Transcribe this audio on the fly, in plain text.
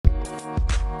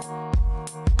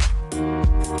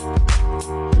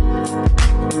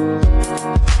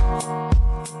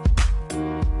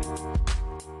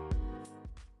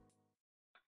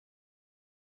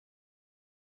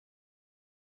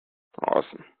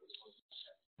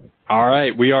All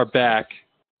right, we are back.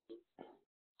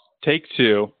 Take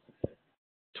two.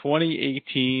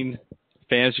 2018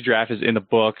 fantasy draft is in the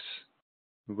books.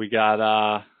 We got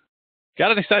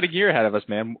an exciting year ahead of us,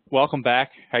 man. Welcome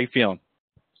back. How you feeling?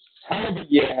 Hell of a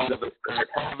year ahead of us, Kirk.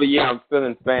 Hell of a year. I'm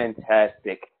feeling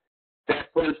fantastic. That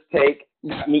first take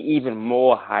got me even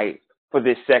more hyped for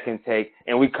this second take,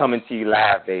 and we coming to you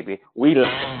live, baby. We live.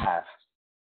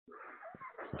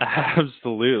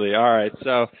 Absolutely. All right,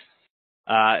 so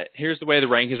here's the way the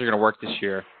rankings are going to work this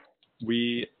year.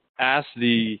 We asked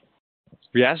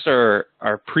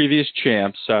our previous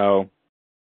champs. So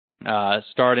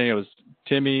starting, it was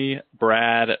Timmy,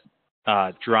 Brad,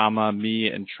 Drama, me,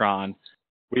 and Tron.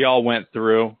 We all went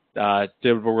through,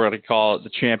 did what we're going to call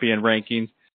the champion ranking,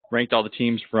 ranked all the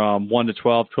teams from 1 to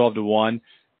 12, 12 to 1.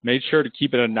 Made sure to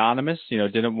keep it anonymous.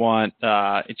 Didn't want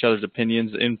each other's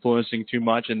opinions influencing too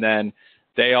much, and then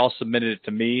they all submitted it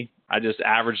to me. I just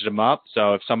averaged them up.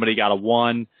 So if somebody got a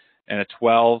 1 and a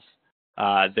 12,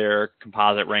 their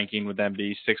composite ranking would then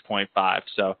be 6.5.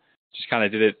 So just kind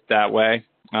of did it that way.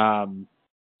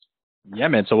 Yeah,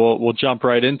 man. So we'll jump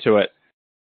right into it.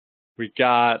 We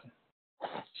got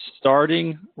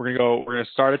starting. We're gonna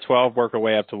start at 12, work our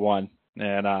way up to 1,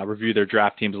 and review their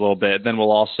draft teams a little bit. Then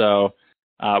we'll also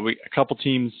a couple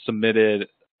teams submitted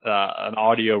an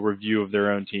audio review of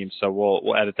their own team, so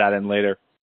we'll edit that in later.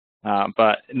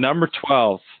 But number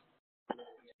 12,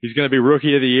 he's going to be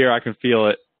rookie of the year. I can feel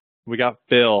it. We got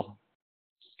Bill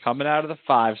coming out of the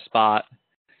 5 spot.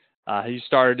 He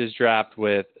started his draft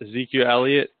with Ezekiel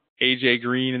Elliott, AJ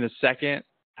Green in the 2nd,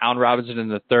 Allen Robinson in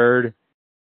the 3rd,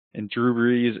 and Drew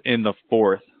Brees in the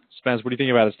 4th. Spence, what do you think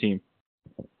about his team?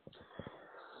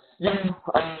 Yeah,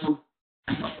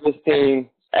 this team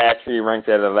actually ranked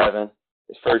at 11.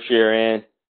 His first year in.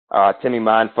 Timmy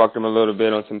mind fucked him a little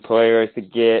bit on some players to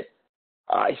get.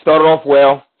 He started off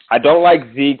well. I don't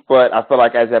like Zeke, but I feel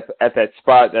like at that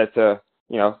spot, that's a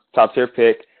top tier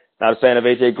pick. Not a fan of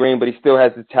AJ Green, but he still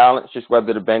has the talent. It's just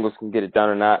whether the Bengals can get it done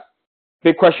or not.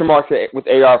 Big question mark with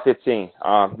AR-15.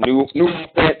 New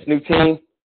offense, new team.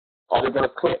 Are they going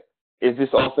to click? Is this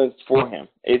offense for him?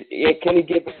 Can he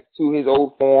get back to his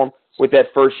old form with that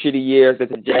first shitty year that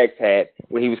the Jags had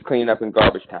when he was cleaning up in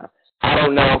garbage time? I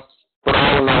don't know. But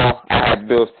all in all, I have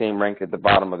Bill's team ranked at the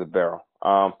bottom of the barrel.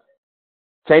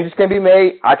 Changes can be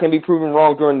made. I can be proven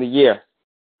wrong during the year,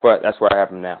 but that's where I have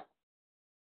him now.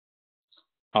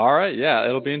 All right, yeah,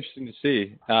 it'll be interesting to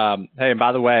see. Hey, and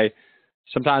by the way,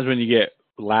 sometimes when you get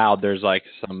loud, there's like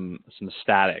some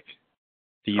static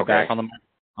feedback on the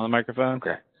microphone.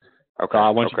 Okay. So I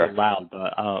want you to be loud,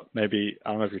 but maybe I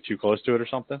don't know if you're too close to it or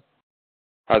something.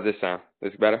 How's this sound?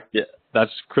 Is this better? Yeah,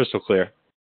 that's crystal clear.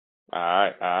 All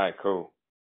right, cool.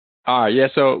 All right, yeah,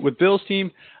 so with Bill's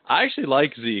team, I actually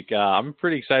like Zeke. I'm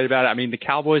pretty excited about it. I mean, the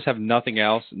Cowboys have nothing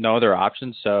else, no other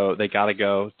options, so they got to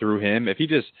go through him. If he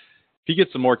gets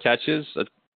some more catches, a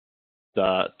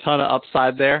ton of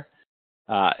upside there.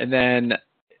 And then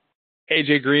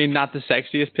AJ Green, not the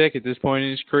sexiest pick at this point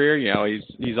in his career.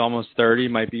 He's almost 30,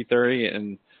 might be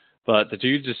 30, but the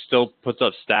dude just still puts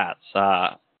up stats.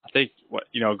 I think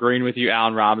agreeing with you,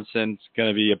 Allen Robinson's going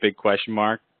to be a big question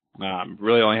mark.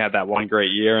 Really only had that one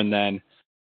great year, and then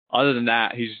other than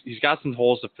that, he's got some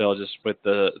holes to fill just with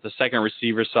the second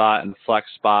receiver spot and the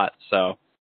flex spot. So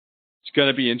it's going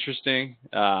to be interesting.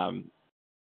 I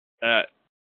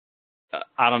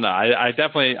don't know. I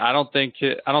don't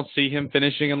see him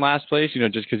finishing in last place.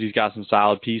 Just because he's got some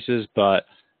solid pieces, but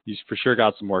he's for sure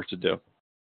got some work to do.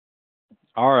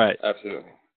 All right.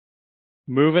 Absolutely.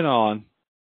 Moving on.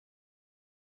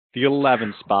 The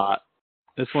 11 spot.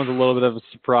 This one's a little bit of a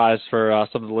surprise for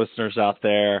some of the listeners out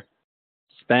there.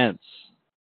 Spence.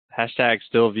 #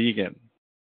 still vegan.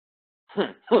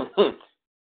 11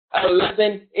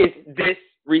 is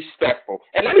disrespectful.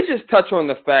 And let me just touch on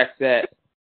the fact that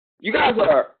you guys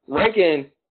are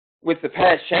ranking with the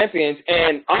past champions,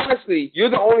 and honestly, you're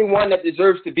the only one that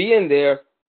deserves to be in there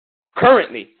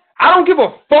currently. I don't give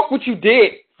a fuck what you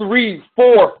did 3,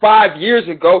 4, 5 years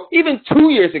ago, even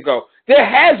 2 years ago. There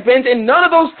has been, and none of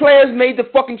those players made the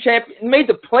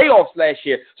playoffs last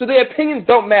year, so their opinions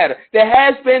don't matter. There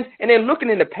has been, and they're looking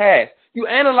in the past. You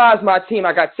analyze my team.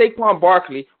 I got Saquon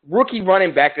Barkley, rookie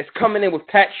running back that's coming in with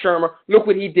Pat Shurmur. Look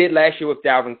what he did last year with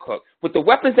Dalvin Cook. With the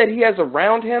weapons that he has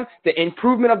around him, the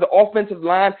improvement of the offensive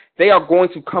line, they are going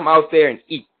to come out there and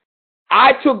eat.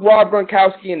 I took Rob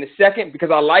Gronkowski in the 2nd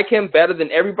because I like him better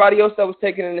than everybody else that was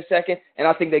taken in the 2nd, and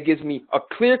I think that gives me a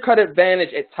clear-cut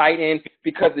advantage at tight end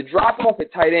because the drop-off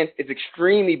at tight end is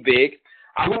extremely big.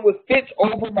 I went with Fitz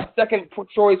over my second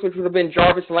choice, which would have been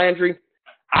Jarvis Landry.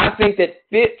 I think that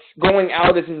Fitz going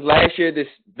out as his last year, this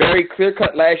very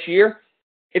clear-cut last year,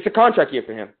 it's a contract year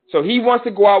for him. So he wants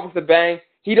to go out with a bang.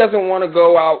 He doesn't want to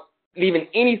go out leaving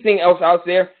anything else out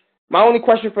there. My only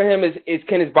question for him is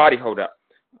can his body hold up?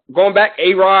 Going back,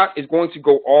 A-Rod is going to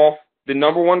go off, the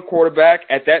number one quarterback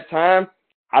at that time.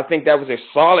 I think that was a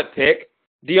solid pick.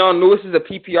 Dion Lewis is a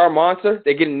PPR monster.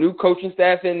 They're getting new coaching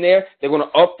staff in there. They're going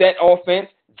to up that offense,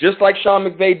 just like Sean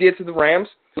McVay did to the Rams.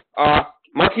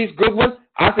 Marquise Goodwin,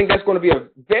 I think that's going to be a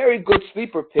very good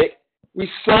sleeper pick. We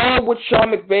saw what we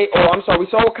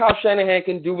saw what Kyle Shanahan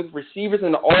can do with receivers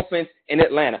in the offense in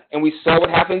Atlanta, and we saw what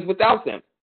happens without them.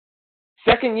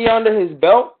 Second year under his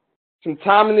belt, some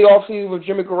time in the offseason with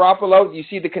Jimmy Garoppolo. You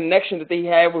see the connection that they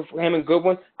have with him and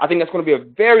Goodwin. I think that's going to be a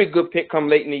very good pick come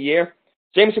late in the year.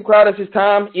 Jamison Crowder's his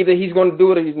time. Either he's going to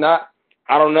do it or he's not.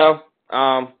 I don't know.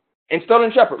 And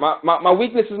Sterling Shepard, my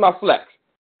weakness is my flex.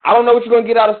 I don't know what you're going to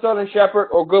get out of Sterling Shepard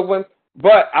or Goodwin,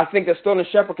 but I think that Sterling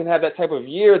Shepard can have that type of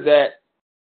year that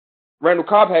Randall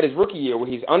Cobb had his rookie year, where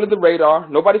he's under the radar.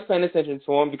 Nobody's paying attention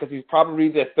to him because he's probably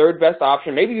their third best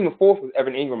option, maybe even fourth with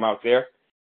Evan Ingram out there.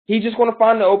 He's just going to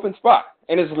find the open spot.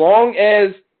 And as long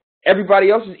as everybody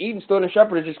else is eating, Sterling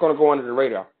Shepard is just going to go under the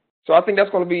radar. So I think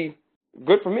that's going to be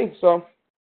good for me. So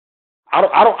I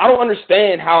don't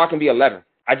understand how I can be 11.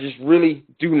 I just really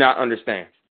do not understand.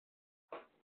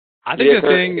 I think the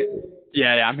thing,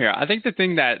 I'm here. I think the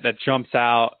thing that jumps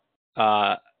out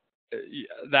about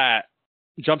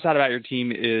your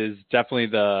team is definitely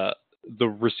the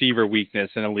receiver weakness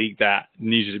in a league that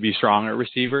needs you to be strong at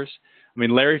receivers. I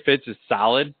mean, Larry Fitz is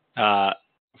solid.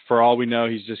 For all we know,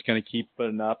 he's just going to keep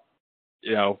putting up,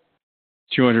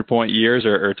 200-point years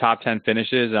or top 10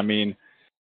 finishes. I mean,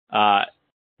 but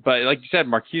like you said,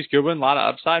 Marquise Goodwin, a lot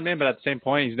of upside, man. But at the same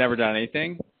point, he's never done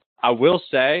anything. I will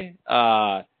say,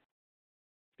 got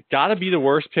to be the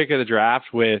worst pick of the draft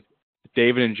with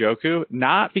David Njoku,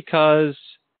 not because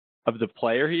of the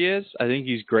player he is. I think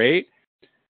he's great.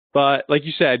 But like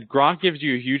you said, Gronk gives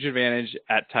you a huge advantage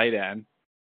at tight end,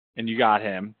 and you got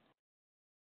him.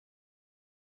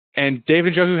 And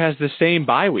David Njoku has the same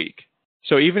bye week.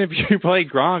 So even if you play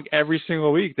Gronk every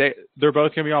single week, they're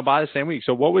both going to be on bye the same week.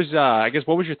 So what was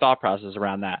what was your thought process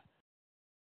around that?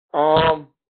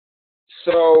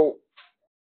 So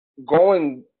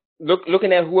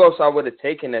looking at who else I would have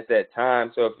taken at that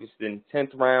time. So if it's in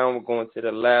 10th round, we're going to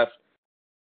the left.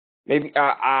 Maybe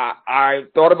I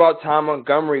thought about Ty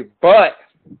Montgomery, but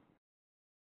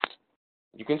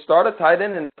you can start a tight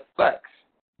end in the flex.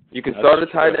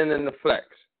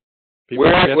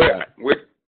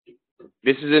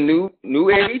 This is a new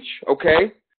age,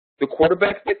 okay? The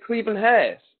quarterback that Cleveland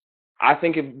has, I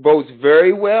think it bodes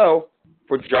very well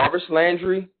for Jarvis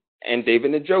Landry and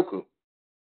David Njoku.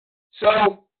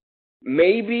 So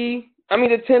maybe,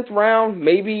 the 10th round,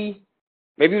 maybe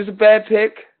it was a bad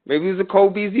pick. Maybe it was a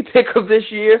Cole Beasley pick of this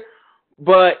year.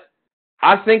 But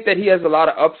I think that he has a lot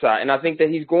of upside, and I think that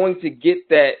he's going to get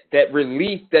that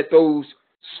relief that those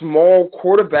small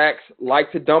quarterbacks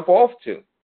like to dump off to.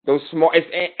 Those small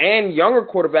and younger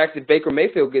quarterbacks that Baker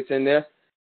Mayfield gets in there.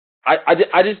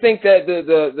 I just think that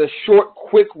the short,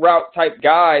 quick route type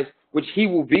guys, which he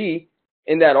will be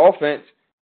in that offense,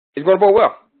 is going to bode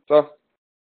well. So,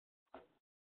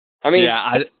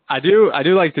 I do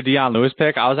like the Dion Lewis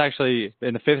pick. I was actually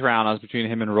in the 5th round. I was between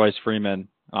him and Royce Freeman.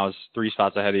 I was 3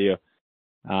 spots ahead of you.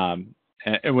 And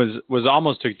it was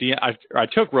almost took Dion. I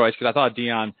took Royce because I thought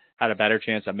Dion had a better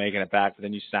chance of making it back, but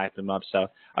then you snapped him up. So,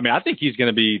 I think he's going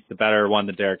to be the better one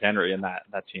than Derrick Henry in that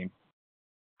team.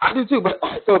 I do too, but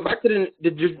so back to the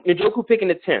Njoku pick in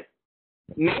the 10th.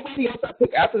 Nobody else I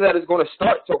pick after that is going to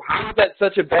start. So how is that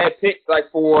such a bad pick,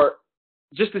 for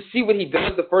just to see what he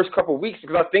does the first couple of weeks?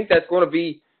 Because I think that's going to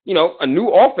be, a new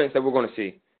offense that we're going to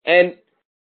see. And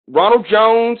Ronald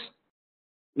Jones,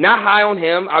 not high on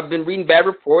him. I've been reading bad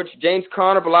reports. James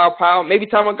Conner, Bilal Powell, maybe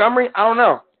Ty Montgomery. I don't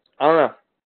know.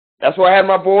 That's why I had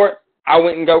my board. I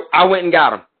went and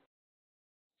got him.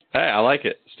 Hey, I like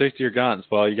it. Stick to your guns.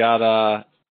 Well, you got a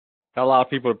lot of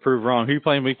people to prove wrong. Who you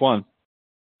playing week 1?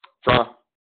 Tron.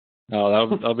 Oh,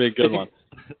 that'll be a good one.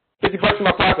 $50 in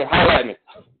my pocket. Holler at me.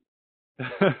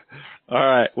 All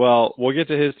right. Well, we'll get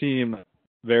to his team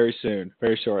very soon,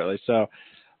 very shortly. So,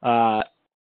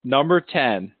 number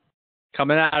 10,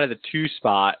 coming out of the 2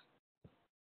 spot.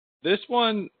 This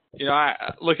one,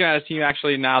 looking at his team,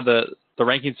 actually now the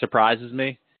ranking surprises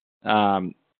me.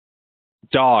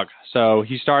 Dog. So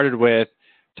he started with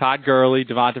Todd Gurley,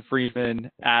 Devonta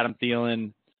Freeman, Adam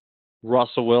Thielen,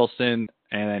 Russell Wilson,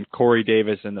 and then Corey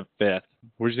Davis in the 5th.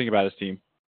 What do you think about his team?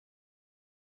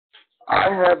 I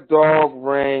have Dog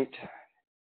ranked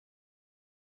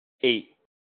 8.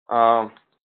 Not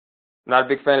a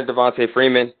big fan of Devonta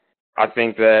Freeman. I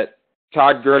think that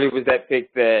Todd Gurley was that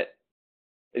pick that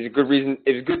It's a good reason.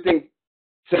 It's a good thing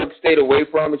Silk stayed away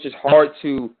from. It's just hard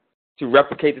to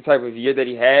replicate the type of year that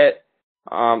he had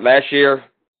last year.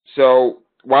 So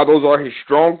while those are his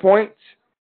strong points,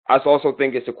 I also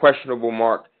think it's a questionable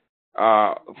mark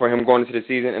for him going into the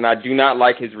season. And I do not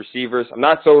like his receivers. I'm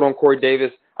not sold on Corey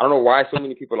Davis. I don't know why so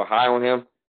many people are high on him.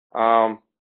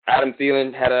 Adam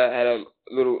Thielen had a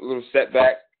little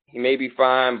setback. He may be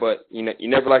fine, but you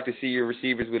never like to see your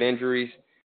receivers with injuries.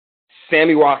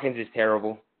 Sammy Watkins is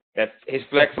terrible. His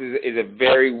flex is a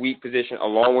very weak position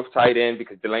along with tight end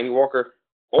because Delaney Walker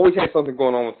always has something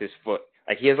going on with his foot.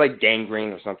 Like he has like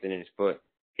gangrene or something in his foot.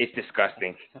 It's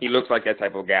disgusting. He looks like that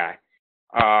type of guy.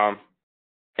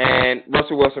 And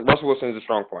Russell Wilson is a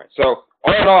strong point. So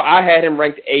all in all, I had him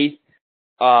ranked 8th,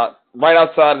 right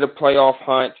outside of the playoff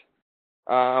hunt.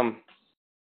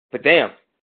 But damn,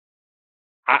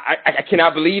 I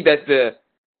cannot believe that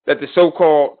the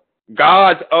so-called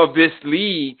gods of this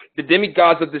league, the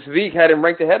demigods of this league, had him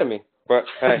ranked ahead of me. But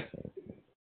hey.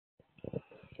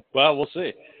 Well, we'll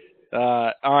see.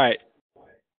 All right.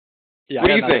 Yeah, What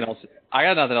do you think? I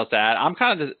got nothing else to add. I'm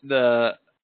kind of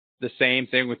the same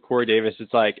thing with Corey Davis.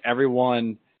 It's like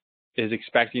everyone is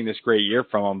expecting this great year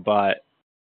from him, but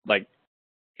like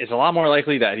it's a lot more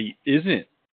likely that he isn't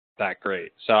that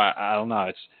great. So I don't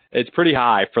know. It's pretty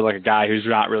high for like a guy who's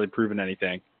not really proven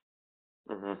anything.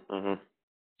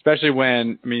 Especially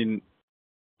when, I mean,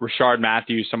 Rashard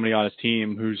Matthews, somebody on his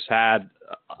team who's had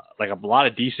like a lot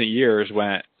of decent years,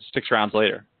 went 6 rounds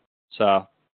later. So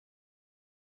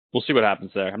we'll see what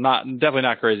happens there. I'm definitely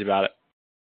not crazy about it.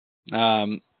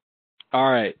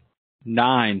 All right,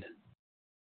 9.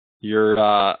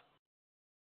 Your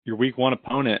week 1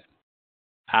 opponent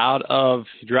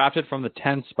drafted from the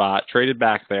 10th spot, traded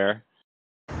back there.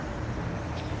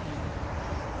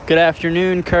 Good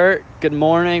afternoon, Kurt. Good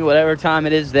morning, whatever time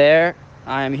it is there.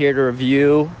 I am here to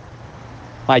review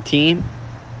my team.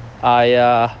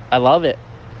 I love it.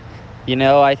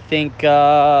 I think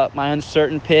my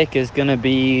uncertain pick is going to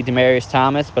be Demaryius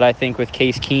Thomas, but I think with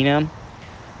Case Keenum,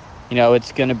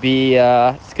 it's going to be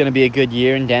a good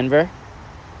year in Denver.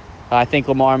 I think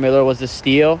Lamar Miller was a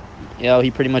steal.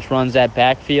 He pretty much runs that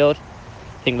backfield.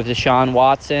 I think with Deshaun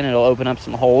Watson, it'll open up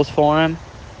some holes for him.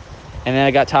 And then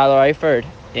I got Tyler Eifert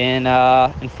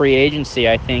in free agency.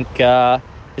 I think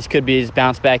this could be his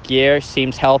bounce back year.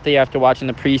 Seems healthy after watching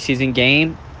the preseason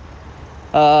game.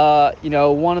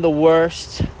 One of the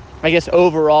worst, I guess,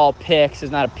 overall picks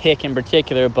is not a pick in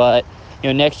particular, but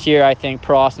next year I think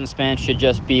Prost and Spence should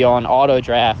just be on auto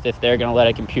draft if they're going to let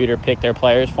a computer pick their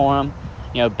players for them.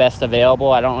 Best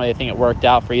available. I don't really think it worked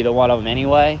out for either one of them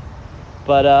anyway.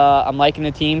 But I'm liking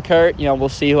the team, Kurt. We'll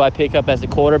see who I pick up as a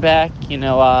quarterback.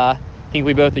 I think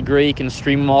we both agree you can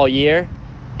stream them all year.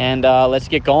 And let's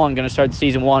get going. Going to start the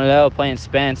season 1-0 playing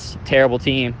Spence. Terrible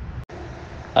team.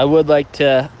 I would like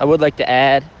to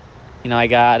add, I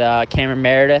got Cameron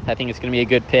Meredith. I think it's going to be a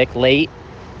good pick late.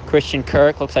 Christian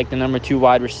Kirk looks like the number 2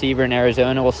 wide receiver in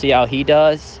Arizona. We'll see how he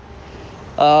does.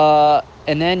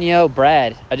 And then,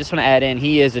 Brad, I just want to add in,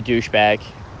 he is a douchebag.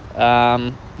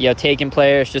 Taking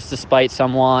players just to spite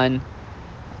someone,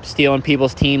 stealing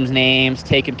people's teams' names,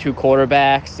 taking 2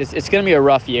 quarterbacks. It's going to be a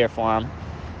rough year for him.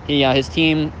 His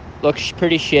team looks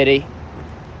pretty shitty.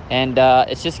 And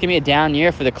it's just going to be a down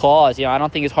year for the Claws. I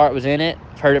don't think his heart was in it.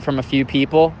 I've heard it from a few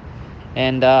people.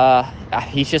 And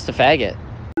he's just a faggot.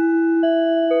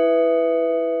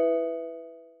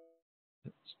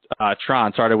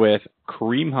 Tron started with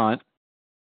Kareem Hunt,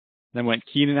 then went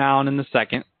Keenan Allen in the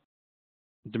 2nd,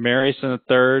 Demaryius in the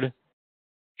 3rd,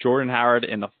 Jordan Howard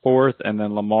in the 4th, and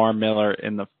then Lamar Miller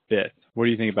in the 5th. What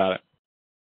do you think about it?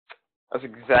 That's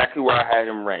exactly where I had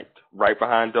him ranked, right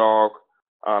behind Dog.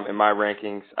 In my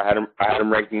rankings, I had him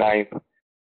ranked 9th.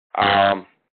 I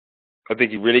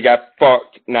think he really got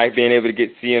fucked not being able to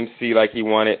get CMC like he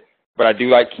wanted, but I do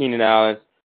like Keenan Allen.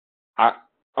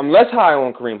 I'm less high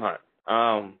on Kareem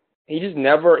Hunt. He's just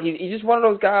one of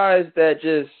those guys that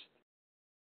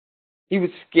he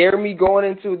would scare me going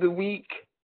into the week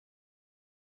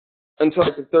until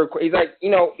like the 3rd quarter. He's like,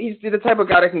 he's the type of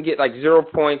guy that can get like 0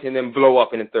 points and then blow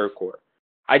up in the 3rd quarter.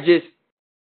 I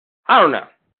don't know.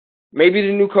 Maybe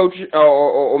the new coach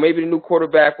or maybe the new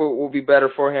quarterback will be better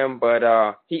for him,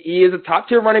 but he is a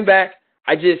top-tier running back.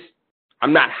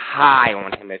 I'm not high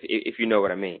on him, if you know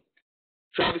what I mean.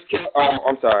 Travis Kelce,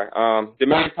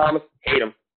 Demaryius Thomas, hate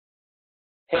him.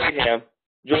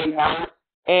 Jordan Howard,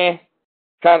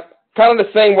 kind of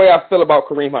the same way I feel about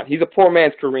Kareem Hunt. He's a poor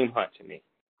man's Kareem Hunt to me.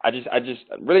 I'm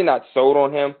really not sold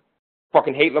on him.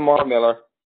 Fucking hate Lamar Miller.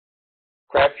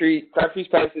 Crabtree's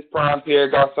past his prime. Pierre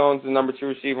Garçon's the number 2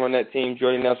 receiver on that team.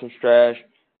 Jordy Nelson's trash.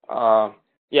 I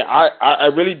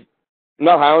really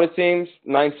not high on the teams.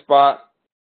 9th spot.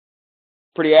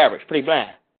 Pretty average. Pretty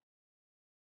bland.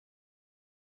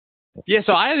 Yeah,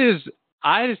 so I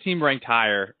had his team ranked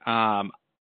higher. I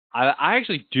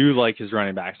actually do like his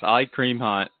running backs. I like Kareem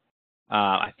Hunt.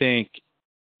 I think,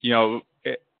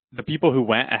 the people who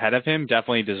went ahead of him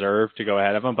definitely deserve to go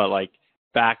ahead of him, but like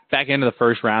back into the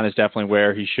first round is definitely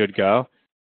where he should go.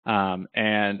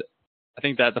 And I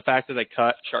think that the fact that they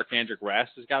cut Sharkhandrick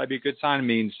West has got to be a good sign. It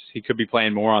means he could be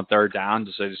playing more on third down,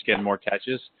 so just getting more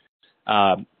catches.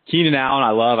 Keenan Allen,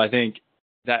 I love. I think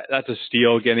that's a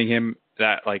steal getting him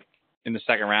that like in the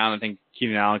second round. I think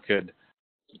Keenan Allen could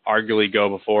arguably go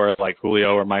before like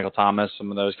Julio or Michael Thomas,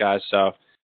 some of those guys. So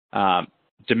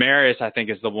Demaryius, I think,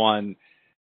 is the one.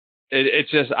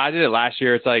 It's just, I did it last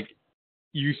year. It's like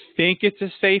you think it's a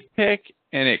safe pick,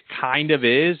 and it kind of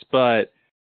is, but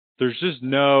there's just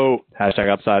no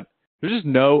 #upside. There's just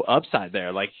no upside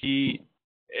there. Like he'll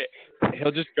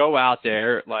just go out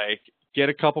there, like get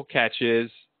a couple catches.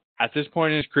 At this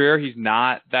point in his career, he's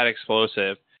not that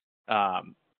explosive.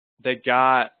 They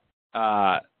got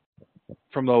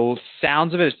from the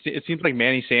sounds of it, it seems like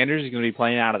Manny Sanders is going to be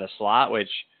playing out of the slot, which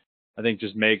I think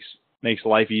just makes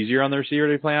life easier on the receiver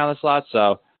to be playing out of the slot.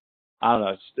 So I don't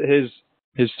know.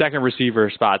 His second receiver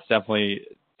spot's definitely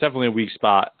a weak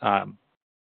spot. I'm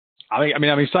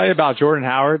excited about Jordan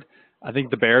Howard. I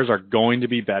think the Bears are going to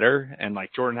be better, and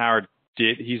like Jordan Howard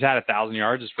he's had 1,000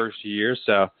 yards his first 2 years,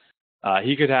 so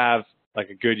he could have like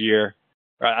a good year.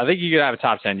 I think he could have a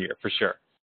top 10 year for sure.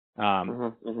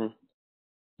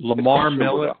 Lamar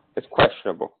Miller. It's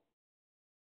questionable.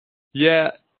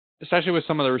 Yeah, especially with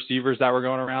some of the receivers that were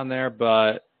going around there,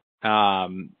 but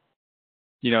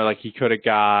like he could have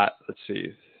got, let's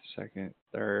see, second,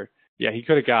 third. Yeah, he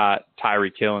could have got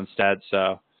Tyreek Hill instead.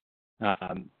 So,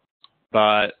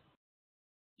 but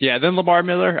yeah, then Lamar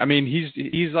Miller. I mean, he's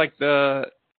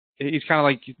kind of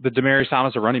like the Demaryius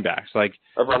Thomas of running backs. Like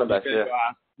a running back, yeah.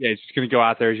 He's just going to go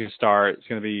out there. He's going to start. It's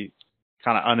going to be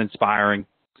kind of uninspiring.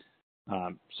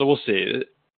 So we'll see.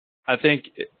 I think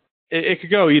it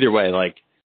could go either way. Like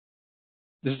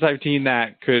this is the type of team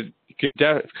that could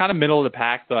kind of middle of the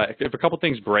pack, but if a couple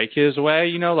things break his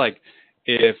way, like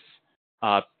if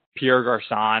Pierre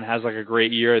Garçon has like a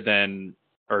great year, then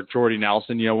or Jordy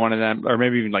Nelson, one of them, or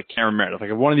maybe even like Cameron Meredith. Like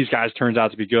if one of these guys turns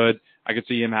out to be good, I could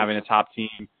see him having a top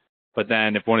team. But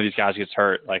then if one of these guys gets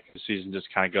hurt, like the season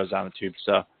just kind of goes down the tube.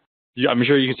 So I'm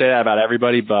sure you can say that about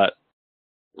everybody, but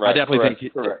right, I definitely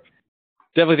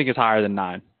think it's higher than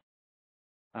 9.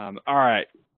 All right.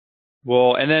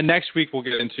 Well, and then next week we'll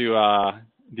get into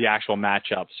the actual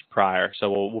matchups prior,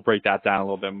 so we'll break that down a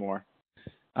little bit more.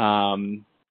 All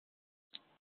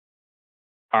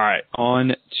right,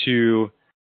 on to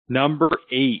number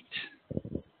 8.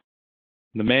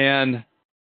 The man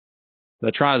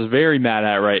that Tron is very mad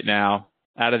at right now,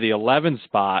 out of the 11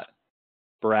 spot,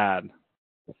 Brad,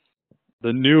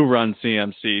 the new run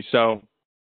CMC. So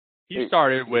he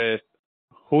started with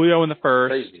Julio in the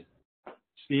first, crazy.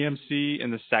 CMC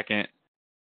in the second,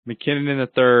 McKinnon in the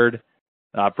third,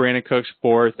 Brandon Cooks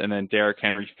fourth, and then Derrick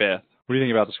Henry fifth. What do you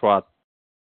think about the squad?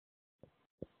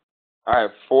 I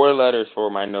have 4 letters for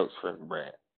my notes for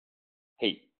Brad.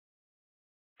 Hate.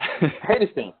 Hate this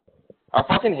team. I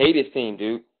fucking hate this team,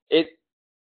 dude.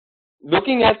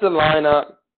 Looking at the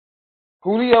lineup,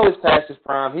 Julio is past his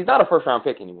prime. He's not a first-round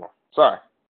pick anymore. Sorry.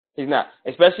 He's not.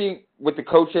 Especially with the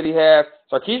coach that he has.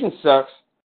 Sarkisian sucks.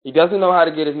 He doesn't know how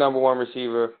to get his number 1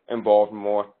 receiver involved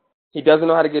more. He doesn't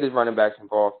know how to get his running backs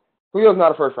involved. Julio's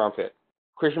not a first-round pick.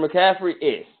 Christian McCaffrey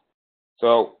is.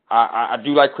 So I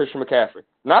do like Christian McCaffrey.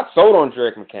 Not sold on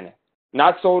Jerick McKinnon.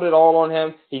 Not sold at all on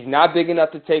him. He's not big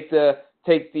enough to take the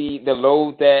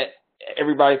load that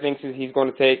everybody thinks he's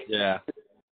going to take. Yeah.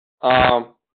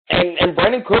 And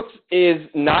Brandon Cooks is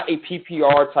not a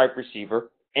PPR type receiver.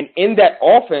 And in that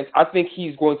offense, I think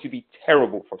he's going to be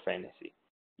terrible for fantasy.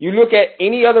 You look at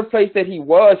any other place that he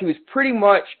was pretty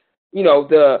much,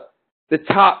 the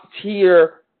top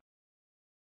tier,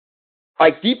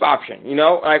 like deep option,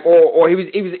 or he was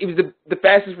the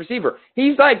fastest receiver.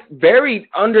 He's like buried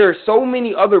under so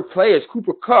many other players: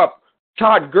 Cooper Kupp,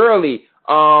 Todd Gurley,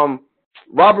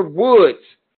 Robert Woods.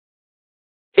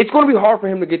 It's going to be hard for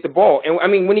him to get the ball, and I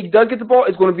mean, when he does get the ball,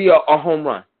 it's going to be a home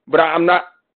run. But I'm not.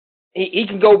 He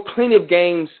can go plenty of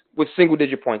games with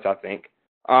single-digit points, I think.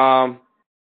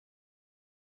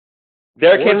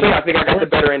 Derrick Henry, I think I got the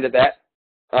better end of that.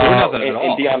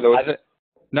 And Deion Lewis.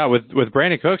 No, with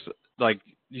Brandon Cooks, like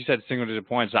you said, single-digit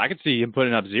points. I could see him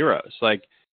putting up zeros. Like,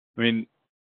 I mean,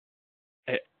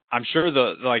 I'm sure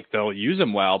they'll use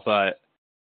him well, but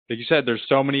like you said, there's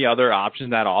so many other options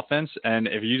in that offense, and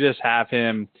if you just have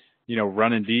him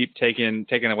running deep, taking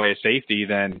away a safety,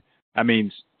 then that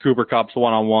means Cooper Kupp's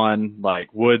one-on-one, like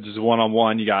Woods is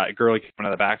one-on-one. You got Gurley coming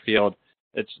out of the backfield.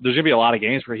 There's going to be a lot of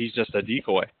games where he's just a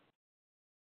decoy.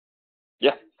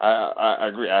 Yeah, I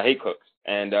agree. I hate Cooks,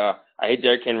 and I hate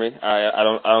Derrick Henry.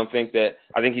 I think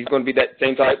he's going to be that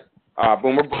same type,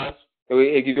 boomer bust.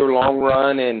 He can do a long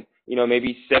run and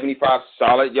maybe 75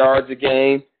 solid yards a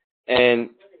game, and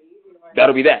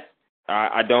that'll be that.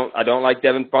 I don't like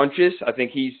Devin Funchess. I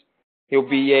think he'll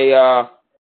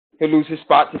lose his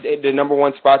spot to the number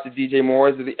one spot to DJ Moore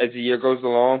as the year goes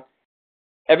along.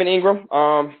 Evan Ingram,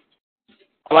 I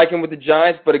like him with the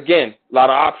Giants, but again, a lot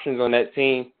of options on that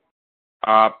team.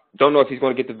 Don't know if he's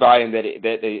going to get the volume that he's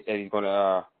going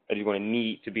to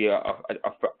need to be a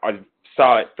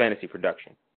solid fantasy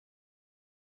production.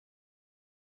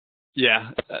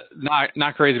 Yeah,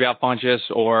 not crazy about Funchess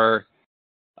or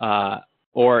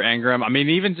Ingram. I mean,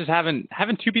 even just having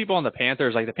two people on the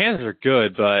Panthers, like the Panthers are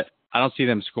good, but I don't see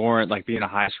them scoring, like being a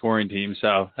high scoring team.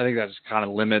 So I think that just kind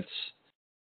of limits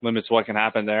what can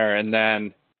happen there. And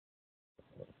then,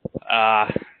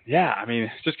 yeah, I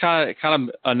mean, just kind of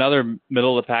another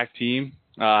middle of the pack team.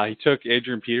 He took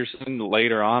Adrian Peterson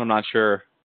later on. I'm not sure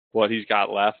what he's got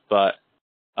left, but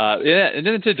yeah. And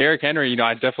then to Derrick Henry,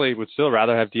 I definitely would still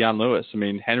rather have Deion Lewis. I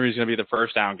mean, Henry's going to be the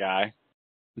first down guy.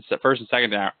 It's the first and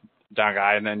second down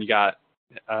guy, and then you got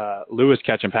Lewis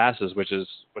catching passes, which is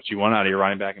what you want out of your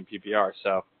running back in PPR.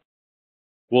 So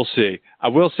we'll see. I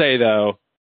will say though,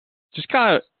 just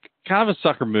kind of a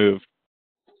sucker move,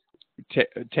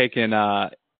 taking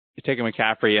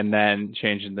McCaffrey and then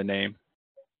changing the name.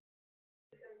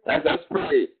 That's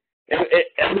pretty. That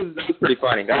was pretty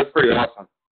funny. That was pretty awesome.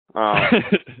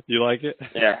 You like it?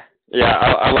 Yeah,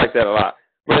 I like that a lot.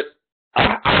 But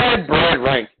I had Brad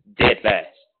ranked dead last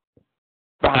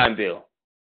behind Bill.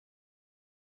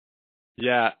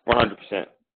 Yeah, 100%.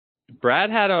 Brad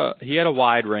had a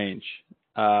wide range.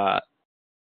 Got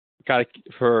to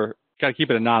keep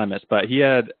it anonymous, but he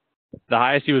had the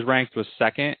highest he was ranked was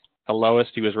second. The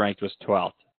lowest he was ranked was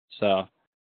 12th. So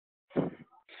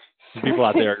people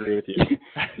out there agree with you.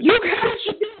 You guys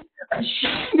should be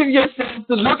ashamed of yourself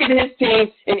to look at his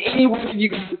team and any one of you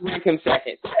guys rank him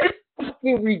second. It's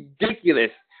fucking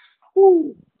ridiculous.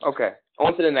 Whew. Okay,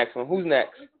 on to the next one. Who's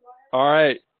next? All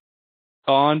right.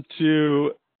 On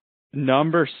to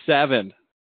number 7.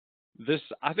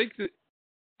 I think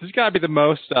this got to be the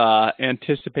most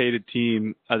anticipated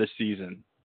team of the season.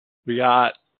 We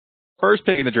got first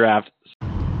pick in the draft.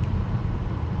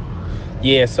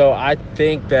 Yeah, so I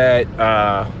think that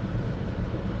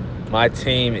my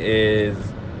team is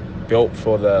built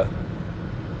for the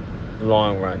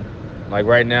long run. Like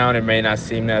right now, it may not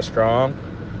seem that strong.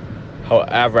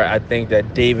 However, I think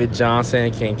that David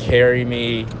Johnson can carry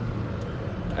me,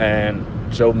 and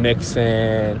Joe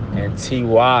Mixon and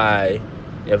T.Y.,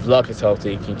 if Luck is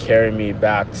healthy, can carry me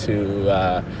back to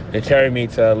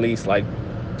at least like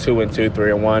 2-2,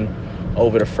 3-1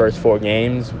 over the first 4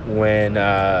 games when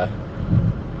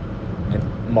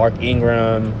Mark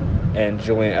Ingram and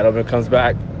Julian Edelman comes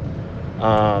back.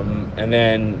 And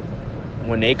then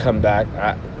when they come back,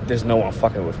 there's no one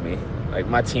fucking with me. Like,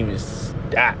 my team is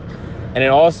stacked. And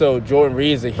then also, Jordan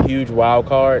Reed is a huge wild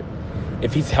card.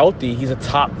 If he's healthy, he's a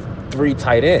top 3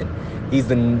 tight end. He's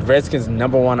the Redskins'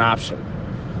 number 1 option.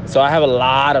 So I have a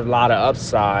lot of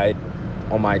upside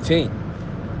on my team.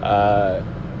 Right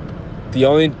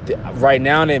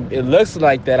now, it looks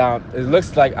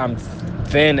like I'm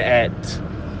thin at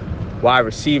wide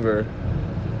receiver,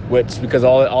 which because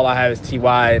all I have is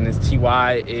T.Y. and his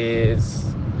T.Y. is,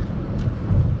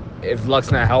 if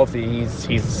Luck's not healthy,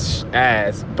 he's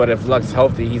ass. But if Luck's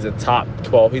healthy, he's a top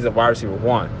 12. He's a wide receiver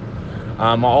 1.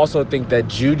 I also think that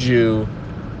Juju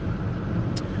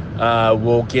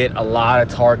will get a lot of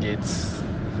targets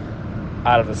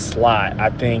out of the slot. I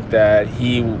think that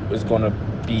he is going to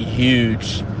be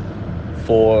huge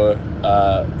for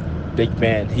Big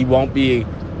Ben. He won't be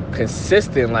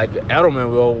consistent like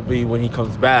Edelman will be when he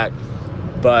comes back,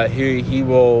 but he'll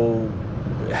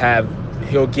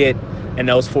get in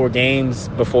those 4 games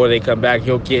before they come back,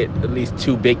 he'll get at least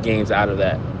 2 big games out of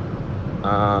that.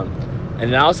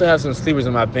 And I also have some sleepers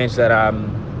on my bench that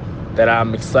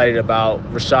I'm excited about.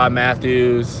 Rashad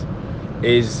Matthews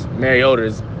is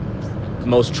Mariota's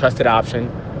most trusted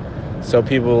option, so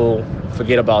people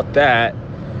forget about that.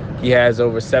 He has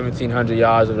over 1,700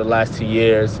 yards over the last 2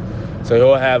 years, so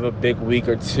he'll have a big week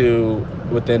or 2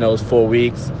 within those 4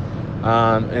 weeks.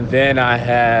 And then I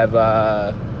have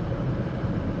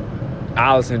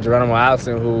Geronimo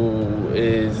Allison, who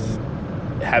is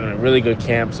having a really good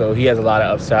camp, so he has a lot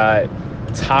of upside.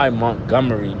 Ty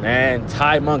Montgomery, man.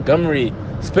 Ty Montgomery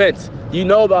Spence, you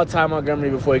know about Ty Montgomery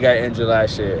before he got injured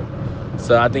last year.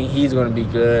 So I think he's going to be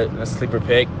good, a sleeper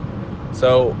pick.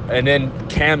 So, and then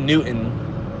Cam Newton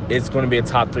is going to be a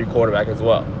top 3 quarterback as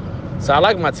well. So I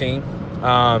like my team.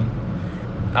 I'm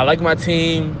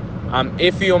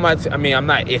iffy on my team. I mean, I'm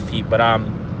not iffy, but I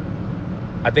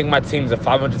think my team's a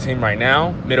 500 team right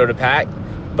now, middle of the pack.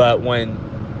 But when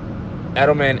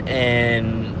Edelman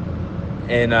and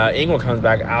Ingram comes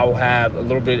back, I'll have a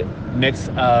little bit mix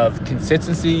of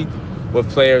consistency with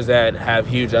players that have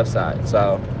huge upside.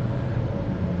 So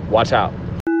watch out.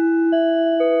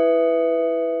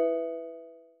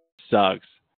 Sucks.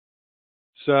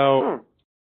 So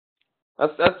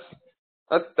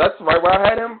that's right where I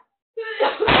had him.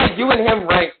 You and him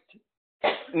ranked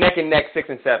neck and neck 6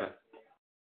 and 7.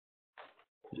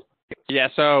 yeah,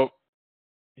 so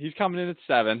he's coming in at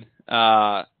 7.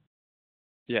 7.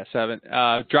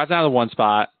 Dropped down to the 1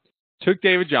 spot. Took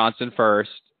David Johnson first.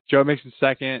 Joe Mixon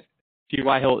second.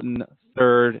 T.Y. Hilton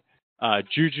third.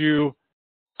 Juju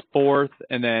fourth,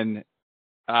 and then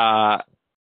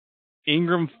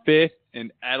Ingram fifth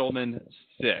and Edelman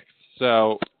sixth.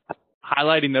 So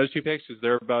highlighting those 2 picks because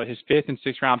they're both his 5th and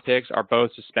 6th round picks are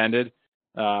both suspended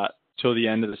till the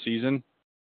end of the season.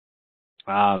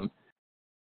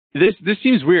 This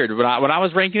seems weird. When I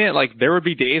was ranking it, like there would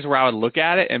be days where I would look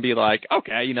at it and be like,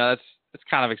 okay, that's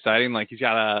kind of exciting. Like he's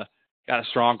got a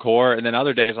strong core, and then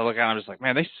other days I look at it and I'm just like,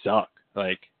 man, they suck.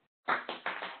 Like,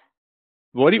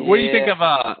 what do you think of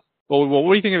what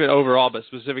do you think of it overall? But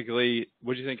specifically,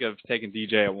 what do you think of taking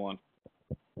DJ at 1?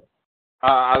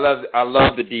 I love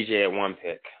the DJ at 1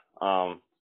 pick. I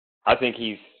think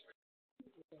he's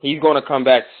going to come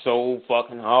back so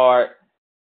fucking hard.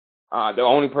 The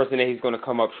only person that he's going to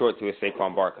come up short to is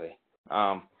Saquon Barkley.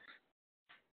 I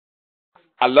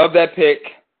love that pick.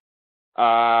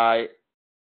 I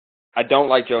don't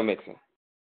like Joe Mixon.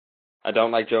 I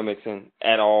don't like Joe Mixon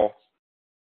at all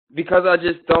because I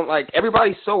just don't like.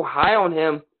 Everybody's so high on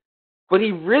him, but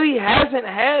he really hasn't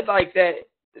had like that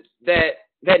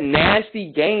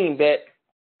nasty game that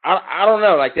I don't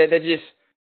know, like that just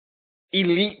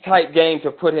elite type game to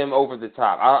put him over the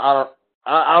top. I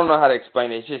don't know how to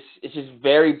explain it. It's just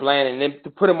very bland. And then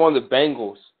to put him on the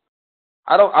Bengals,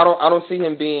 I don't see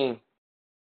him being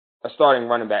a starting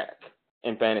running back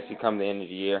in fantasy come the end of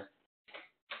the year.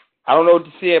 I don't know what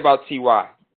to say about T.Y.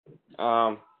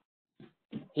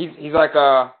 He's like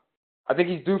I think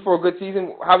he's due for a good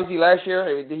season. How was he last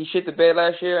year? Did he shit the bed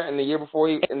last year? And the year before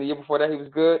that he was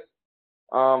good.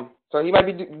 So he might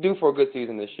be due for a good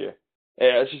season this year.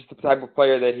 Yeah, it's just the type of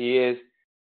player that he is.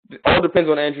 It all depends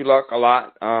on Andrew Luck a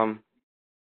lot. Don't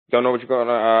know what you're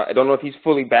gonna. I don't know if he's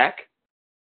fully back.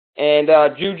 And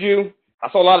Juju, I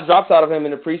saw a lot of drops out of him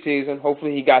in the preseason.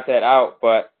 Hopefully he got that out.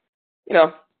 But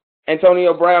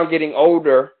Antonio Brown getting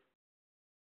older.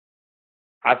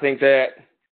 I think that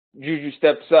Juju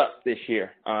steps up this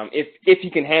year. If he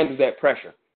can handle that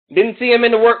pressure. Didn't see him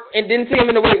in the weight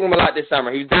room a lot this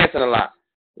summer. He was dancing a lot.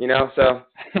 So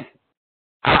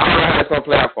I don't know how that's gonna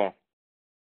play out for him.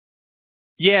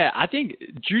 Yeah, I think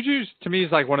Juju's to me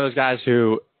is like one of those guys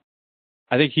who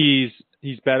I think he's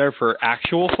better for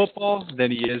actual football than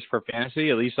he is for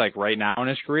fantasy, at least like right now in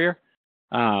his career.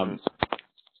 I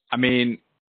mean,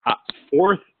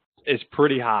 4th is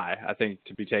pretty high, I think,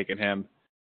 to be taking him,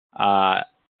 or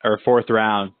 4th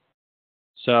round.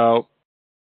 So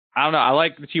I don't know. I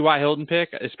like the T.Y. Hilton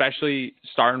pick, especially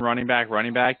starting running back.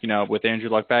 With Andrew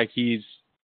Luck back, he's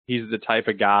the type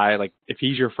of guy, like if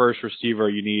he's your first receiver,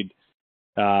 you need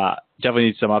definitely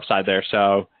need some upside there.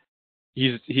 So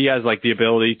he has like the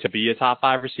ability to be a top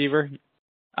 5 receiver.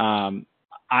 I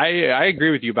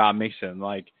agree with you about Mixon.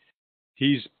 Like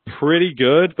he's pretty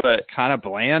good, but kind of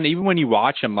bland. Even when you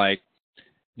watch him, like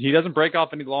he doesn't break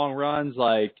off any long runs.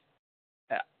 Like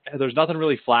there's nothing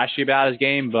really flashy about his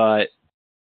game, but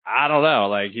I don't know.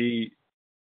 Like he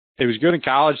was good in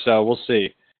college, so we'll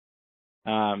see.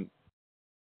 And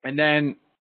then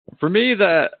for me,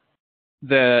 the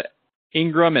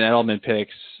Ingram and Edelman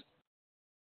picks,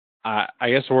 I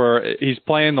guess he's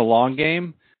playing the long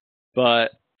game,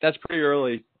 but that's pretty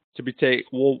early to be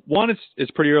one,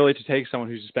 it's pretty early to take someone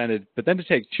who's suspended, but then to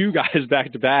take 2 guys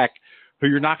back to back who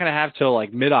you're not going to have till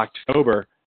like mid-October.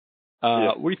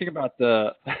 What do you think about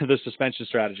the suspension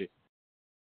strategy?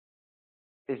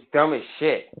 It's dumb as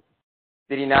shit.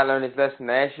 Did he not learn his lesson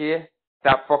last year?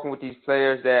 Stop fucking with these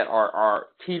players that are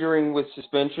teetering with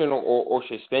suspension or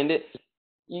suspended.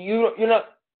 You know,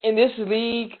 in this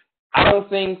league, I don't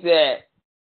think that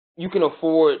you can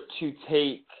afford to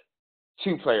take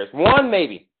 2 players. 1,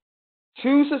 maybe.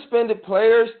 2 suspended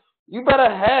players, you better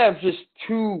have just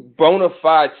 2 bona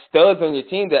fide studs on your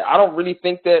team that I don't really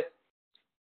think that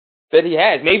that he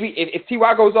has. Maybe if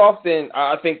T.Y. goes off, then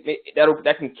I think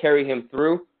that can carry him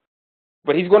through.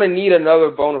 But he's going to need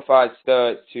another bona fide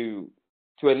stud to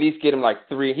at least get him like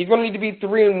 3. He's going to need to be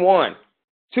 3-1.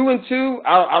 2-2.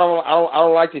 I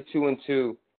don't like the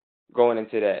 2-2 going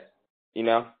into that. You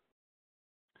know.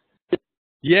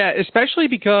 Yeah, especially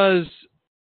because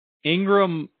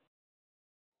Ingram,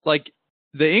 like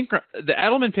the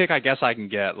Edelman pick, I guess I can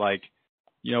get. Like,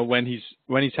 you know, when he's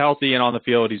healthy and on the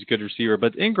field, he's a good receiver.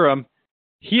 But Ingram,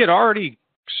 he had already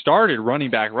started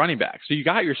running back. So you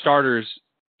got your starters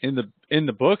in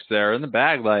the books there, in the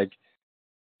bag. Like,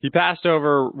 he passed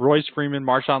over Royce Freeman,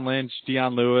 Marshawn Lynch,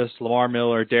 Deion Lewis, Lamar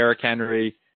Miller, Derrick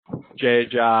Henry,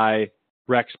 J.J.,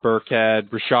 Rex Burkhead,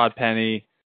 Rashad Penny.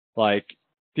 Like,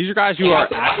 these are guys who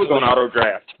are actually on auto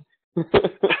draft.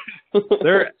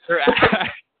 they're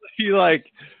actually like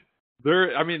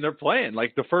they're playing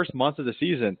like the first month of the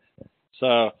season.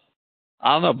 So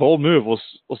I don't know, bold move. We'll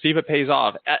see if it pays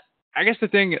off. I guess the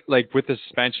thing, like, with the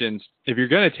suspensions, if you're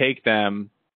gonna take them,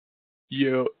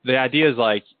 the idea is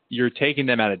like you're taking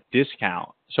them at a discount.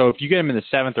 So if you get them in the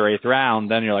 7th or 8th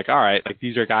round, then you're like, all right, like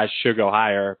these are guys should go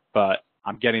higher, but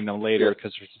I'm getting them later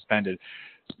because they're suspended.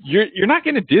 You're not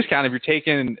getting a discount if you're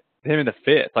taking him in the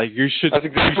 5th. Like, you should. That's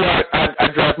exactly why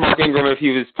I'd draft Mark Ingram if he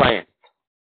was playing.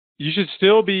 You should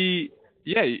still be.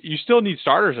 Yeah, you still need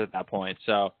starters at that point.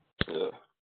 So, I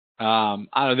don't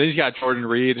know. Then you got Jordan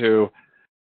Reed, who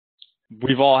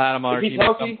we've all had him on our team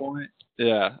at some point.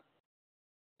 Yeah.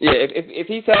 Yeah, if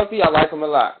he's healthy, I like him a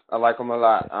lot.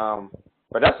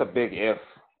 But that's a big if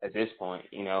at this point.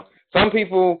 You know, some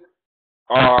people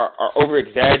are over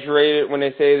exaggerated when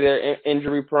they say they're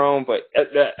injury prone, but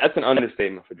that's an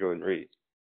understatement for Jordan Reed.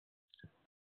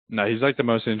 No, he's like the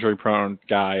most injury prone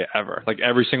guy ever. Like,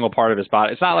 every single part of his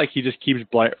body. It's not like he just keeps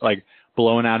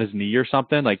blowing out his knee or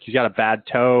something. Like, he's got a bad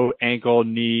toe, ankle,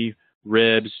 knee,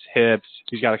 ribs, hips.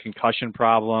 He's got a concussion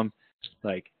problem.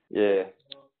 Like, yeah,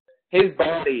 his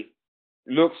body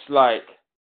looks like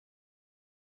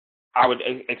I would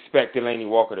expect Delanie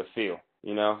Walker to feel.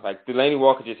 You know, like Delanie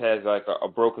Walker just has like a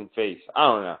broken face. I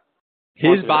don't know.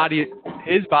 His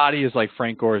body is like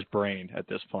Frank Gore's brain at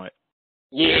this point.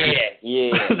 Yeah.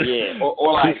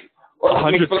 or like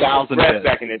 100,000 breath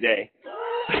back in the day.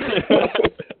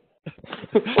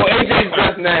 Well, AJ's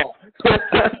breath now.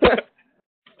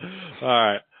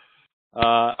 All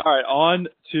right. On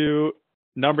to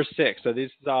number 6. So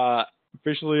this is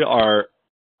officially our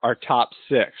top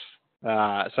 6.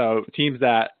 So teams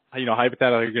that, you know,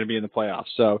 hypothetically are going to be in the playoffs.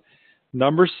 So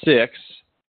number 6,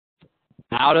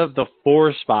 out of the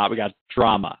 4 spot, we got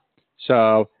Drama.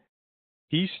 So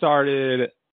he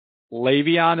started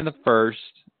Le'Veon in the first,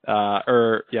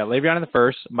 Le'Veon in the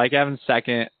first, Mike Evans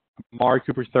second, Amari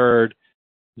Cooper third,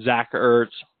 Zach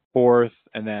Ertz fourth,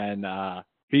 and then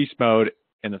Beast Mode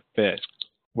in the 5th.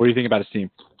 What do you think about his team?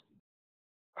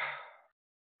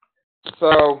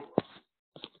 So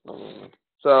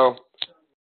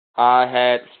I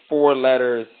had 4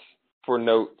 letters for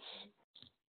notes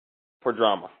for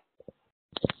Drama.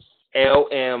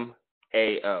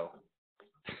 LMAO.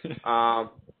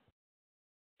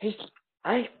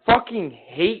 I fucking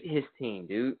hate his team,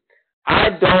 dude. I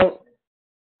don't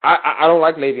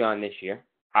like Le'Veon this year.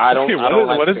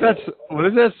 What does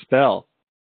that spell?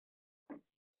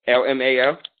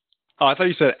 LMAO. Oh, I thought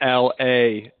you said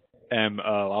LAMO. I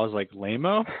was like,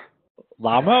 Lamo?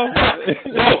 Lamo?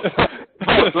 No.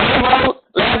 Lamo,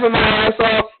 laughing my ass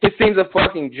off. His team's a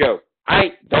fucking joke.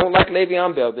 I don't like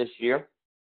Le'Veon Bell this year.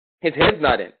 His head's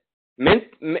not in.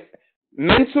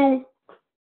 Mental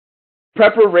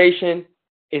preparation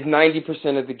is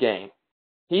 90% of the game.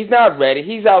 He's not ready.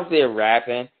 He's out there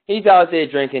rapping. He's out there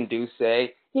drinking Douce.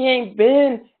 He ain't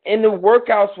been in the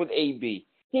workouts with AB.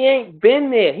 He ain't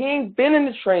been there. He ain't been in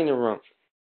the training room.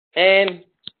 And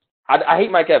I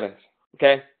hate Mike Evans,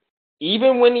 okay?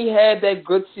 Even when he had that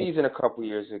good season a couple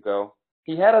years ago,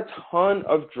 he had a ton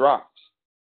of drops.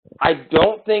 I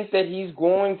don't think that he's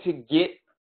going to get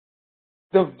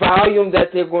the volume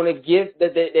that they're going to give,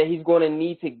 that he's going to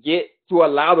need to get to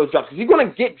allow those drops. Because he's going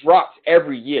to get drops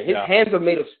every year. His hands are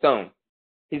made of stone.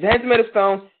 His hands are made of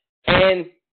stone. And,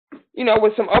 you know,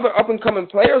 with some other up-and-coming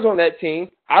players on that team,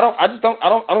 I don't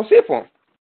see it for him.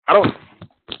 I don't.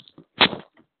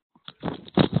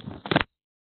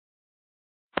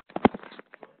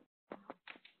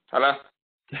 Hello?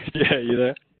 Yeah, you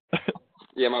there?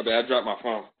 Yeah, my bad. I dropped my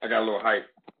phone. I got a little hype.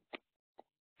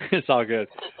 It's all good.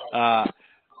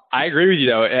 I agree with you,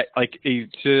 though.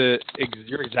 To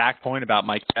your exact point about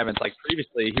Mike Evans, like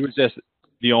previously, he was just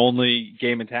the only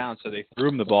game in town, so they threw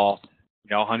him the ball,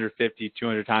 150,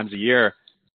 200 times a year.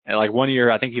 And like one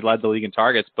year, I think he led the league in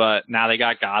targets, but now they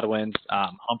got Godwin.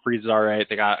 Humphreys is all right.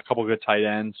 They got a couple good tight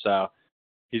ends, so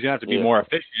he's gonna have to be more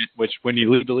efficient. Which, when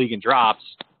you lead the league in drops,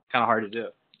 kind of hard to do.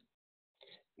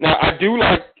 Now, I do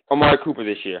like Amari Cooper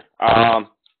this year. I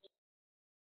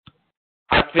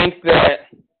think that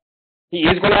he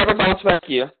is going to have a bounce back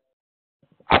year.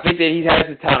 I think that he has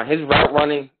the talent. His route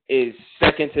running is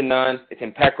second to none. It's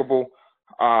impeccable.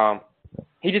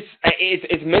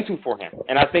 It's mental for him.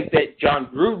 And I think that John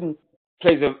Gruden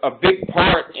plays a big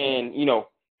part in,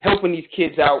 helping these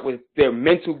kids out with their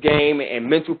mental game and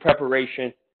mental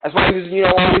preparation. That's why he was,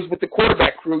 always with the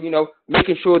quarterback crew,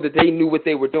 making sure that they knew what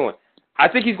they were doing. I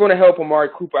think he's going to help Amari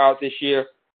Cooper out this year.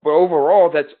 But overall,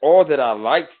 that's all that I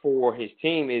like for his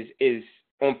team is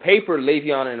on paper,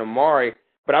 Le'Veon and Amari.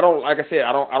 But I don't like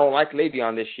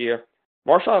Le'Veon this year.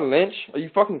 Marshawn Lynch, are you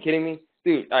fucking kidding me?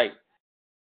 Dude,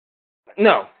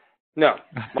 no.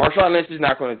 Marshawn Lynch is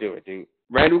not going to do it, dude.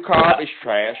 Randall Cobb is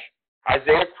trash.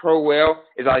 Isaiah Crowell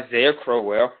is Isaiah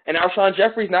Crowell. And Alshon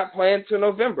Jeffrey's not playing till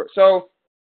November. So,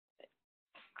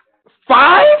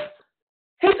 5?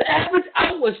 His average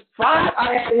out was 5.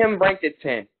 I had him ranked at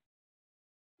 10.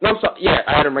 No, I'm sorry. Yeah,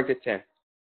 I had him ranked at 10.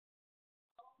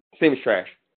 Same as trash.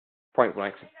 Point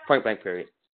blank period.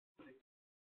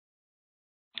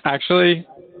 Actually,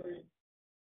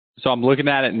 so I'm looking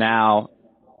at it now,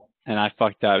 and I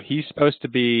fucked up. He's supposed to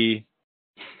be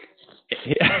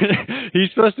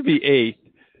 8th,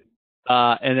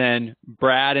 and then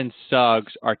Brad and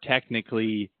Suggs are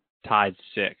technically tied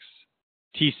 6th,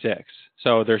 T6.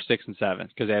 So they're 6th and 7th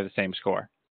because they have the same score.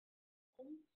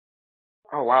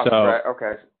 Oh wow! So,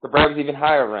 okay, the Brad was even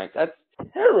higher ranked. That's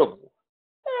terrible.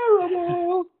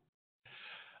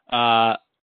 But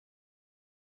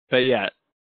yeah,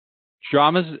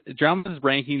 Drama's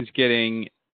rankings getting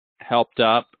helped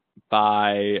up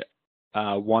by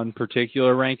one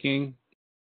particular ranking.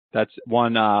 That's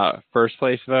one first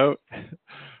place vote,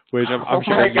 which I'm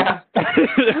sure.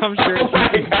 I'm sure. Oh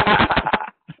my God.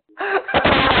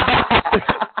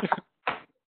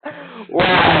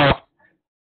 Wow.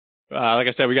 Like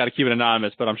I said, we got to keep it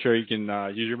anonymous, but I'm sure you can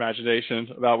use your imagination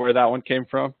about where that one came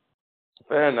from.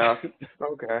 Fair enough.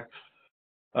 Okay.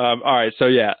 All right. So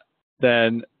yeah,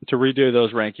 then to redo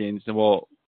those rankings, and we'll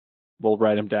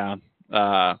write them down.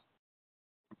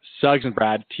 Suggs and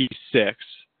Brad T6,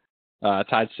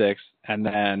 tied 6th, and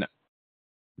then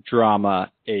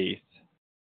Drama 8th,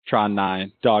 Tron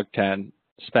 9, Dog 10,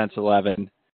 Spence 11,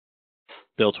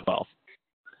 Bill 12.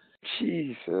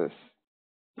 Jesus.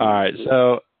 All right.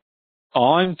 So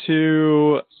on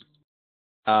to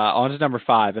number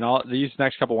 5, and all these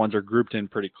next couple ones are grouped in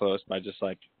pretty close by just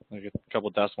like a couple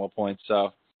decimal points.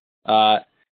 So our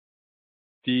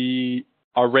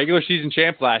regular season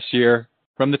champ last year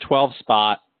from the 12th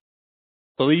spot,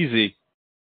 Belize,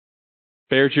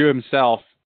 Bear Jew himself.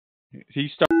 He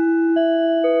started.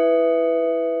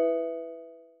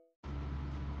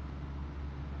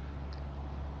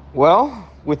 Well,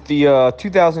 with the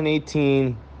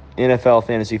 2018 NFL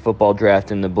Fantasy Football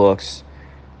Draft in the books,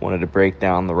 wanted to break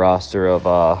down the roster of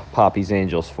Poppy's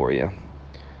Angels for you.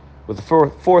 With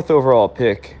the fourth overall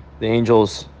pick, the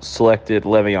Angels selected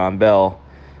Le'Veon Bell,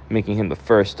 making him the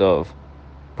first of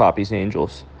Poppy's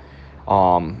Angels.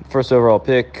 First overall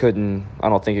pick I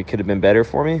don't think it could have been better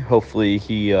for me. Hopefully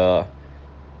he,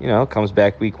 comes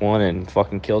back week 1 and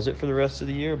fucking kills it for the rest of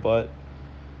the year, but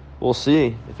we'll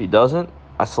see. If he doesn't,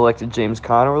 I selected James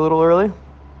Conner a little early.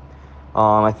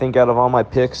 I think out of all my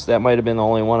picks, that might have been the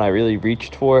only one I really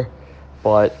reached for,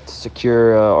 but to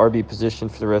secure RB position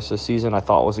for the rest of the season, I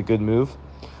thought was a good move.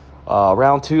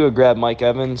 Round 2, I grabbed Mike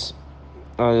Evans.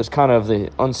 It was kind of the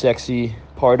unsexy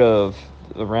part of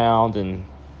the round, and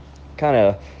kind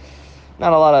of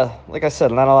not a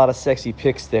lot of sexy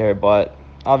picks there, but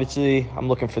obviously I'm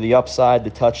looking for the upside,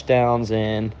 the touchdowns,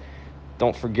 and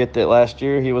don't forget that last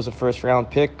year he was a first-round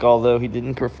pick, although he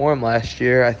didn't perform last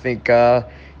year. I think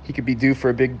he could be due for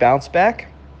a big bounce back.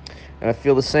 And I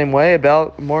feel the same way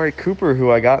about Amari Cooper,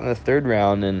 who I got in the 3rd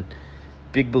round, and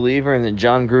big believer in the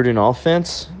John Gruden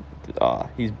offense.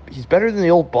 He's better than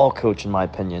the old ball coach, in my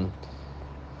opinion.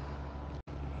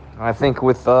 I think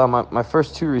with my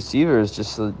first 2 receivers,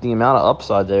 just the amount of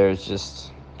upside there is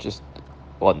just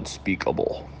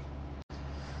unspeakable.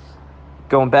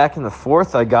 Going back in the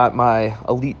 4th, I got my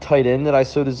elite tight end that I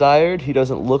so desired. He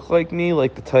doesn't look like me,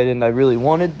 like the tight end I really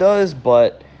wanted does,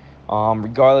 but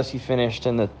regardless, he finished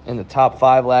in the top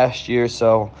 5 last year,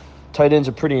 so tight ends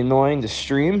are pretty annoying to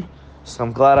stream, so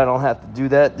I'm glad I don't have to do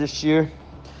that this year.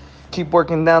 Keep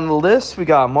working down the list. We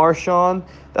got Marshawn.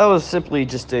 That was simply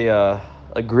just a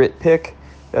grit pick.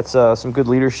 That's some good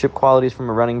leadership qualities from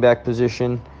a running back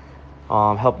position.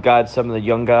 help guide some of the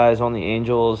young guys on the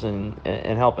Angels and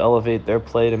help elevate their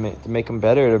play to make them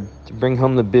better, to bring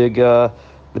home the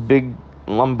big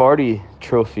Lombardi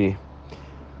trophy.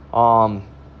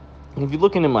 If you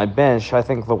look into my bench, I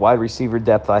think the wide receiver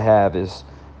depth I have is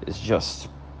just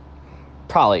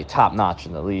probably top notch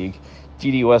in the league.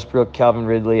 D.D. Westbrook, Calvin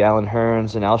Ridley, Allen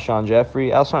Hurns, and Alshon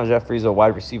Jeffrey. Alshon Jeffrey is a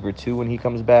wide receiver too when he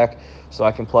comes back, so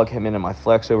I can plug him into my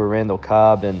flex over Randall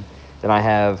Cobb, and then I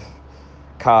have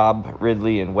Cobb,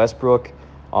 Ridley, and Westbrook.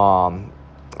 I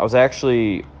was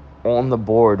actually on the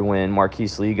board when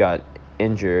Marquise Lee got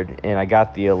injured, and I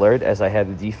got the alert as I had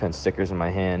the defense stickers in my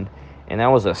hand, and that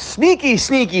was a sneaky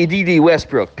D.D.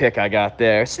 Westbrook pick I got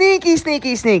there.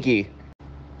 Sneaky.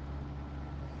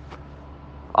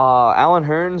 Allen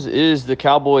Hurns is the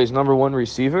Cowboys' #1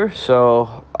 receiver,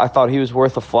 so I thought he was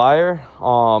worth a flyer.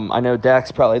 I know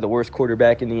Dak's probably the worst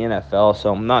quarterback in the NFL,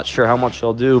 so I'm not sure how much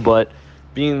he'll do, but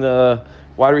being the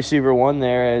wide receiver 1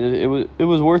 there, it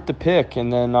was worth the pick.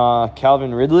 And then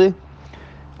Calvin Ridley,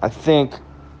 I think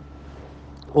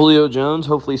Julio Jones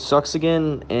hopefully sucks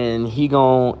again, and he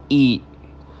gonna eat.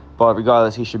 But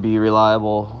regardless, he should be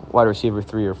reliable wide receiver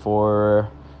 3 or 4, or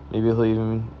maybe he'll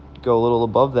even go a little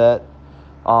above that.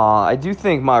 I do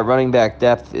think my running back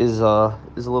depth is a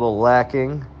little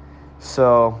lacking,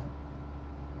 so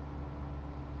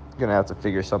I'm gonna have to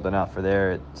figure something out for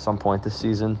there at some point this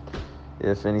season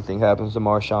if anything happens to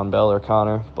Marshawn Bell or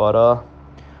Connor. But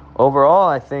overall,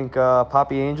 I think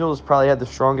Poppy Angels probably had the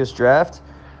strongest draft.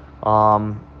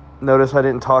 Notice I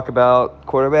didn't talk about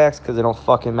quarterbacks because they don't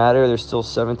fucking matter. There's still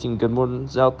 17 good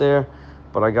ones out there,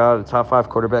 but I got a top 5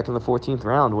 quarterback in the 14th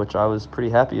round, which I was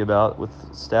pretty happy about with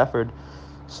Stafford.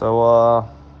 So,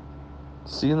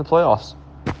 see you in the playoffs.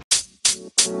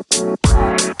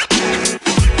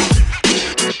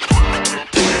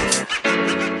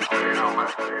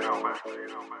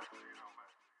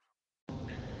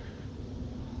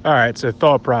 All right, so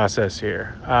thought process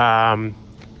here.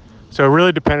 So it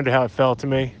really depended on how it felt to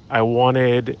me. I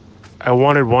wanted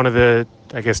one of the,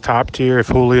 I guess, top tier. If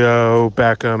Julio,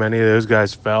 Beckham, any of those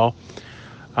guys fell,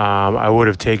 I would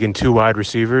have taken 2 wide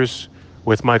receivers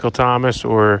with Michael Thomas,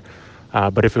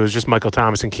 but if it was just Michael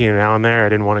Thomas and Keenan Allen there, I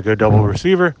didn't want to go double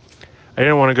receiver. I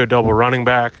didn't want to go double running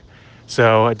back.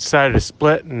 So I decided to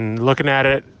split, and looking at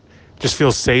it, just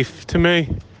feels safe to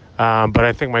me. But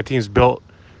I think my team's built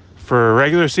for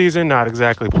regular season, not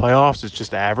exactly playoffs. It's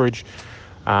just average.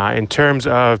 In terms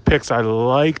of picks I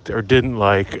liked or didn't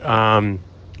like, I'm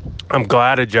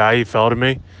glad Ajayi fell to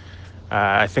me.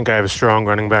 I think I have a strong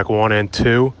running back 1 and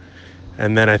 2.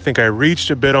 And then I think I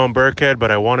reached a bit on Burkhead, but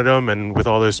I wanted him. And with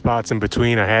all those spots in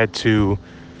between, I had to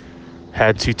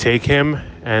take him.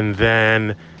 And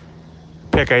then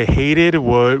pick I hated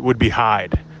would be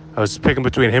Hyde. I was picking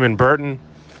between him and Burton,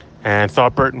 and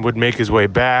thought Burton would make his way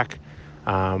back.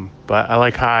 But I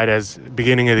like Hyde as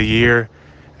beginning of the year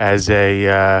as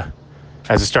a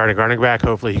starting running back.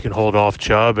 Hopefully he can hold off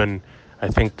Chubb, and I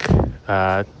think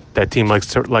that team likes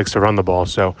to run the ball.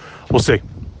 So we'll see.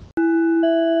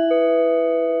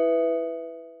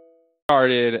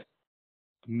 Started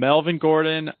Melvin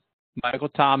Gordon, Michael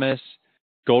Thomas,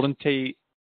 Golden Tate,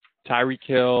 Tyreek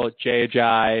Hill, Jay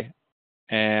Ajayi,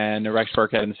 and Rex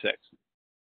Burkhead in the 6th.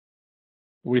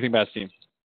 What do you think about this team?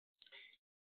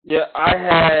 Yeah, I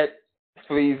had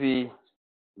Sleazy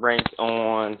ranked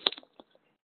on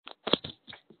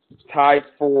tied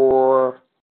for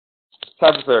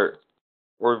 3rd.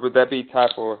 Or would that be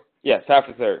tied for? Yeah, tied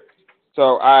for 3rd.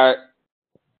 So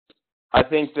I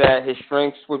think that his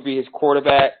strengths would be his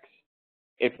quarterback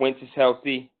if Wentz is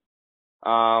healthy.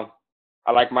 I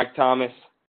like Mike Thomas.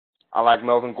 I like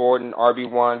Melvin Gordon,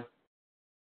 RB1.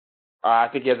 I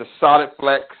think he has a solid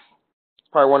flex.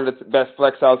 Probably one of the best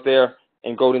flex out there.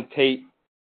 And Golden Tate.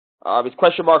 His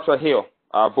question marks are Hill.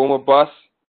 Boom or bust.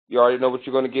 You already know what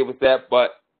you're going to get with that.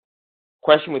 But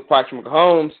question with Patrick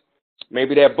Mahomes,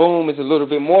 maybe that boom is a little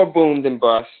bit more boom than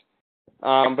bust.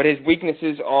 But his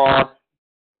weaknesses are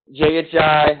Jay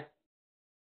Ajayi,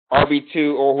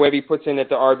 RB2, or whoever he puts in at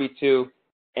the RB2,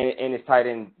 and his tight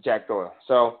end, Jack Doyle.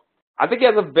 So I think he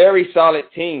has a very solid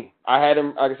team. I had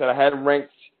him, like I said, I had him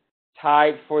ranked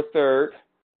tied for 3rd.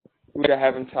 Who did I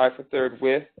have him tied for 3rd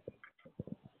with?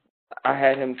 I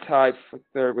had him tied for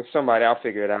 3rd with somebody. I'll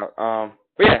figure it out.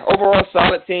 But yeah, overall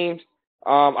solid teams.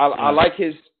 I like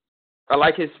his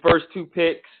first 2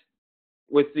 picks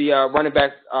with the running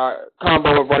back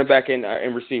combo of running back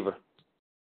and receiver.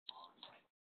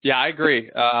 Yeah, I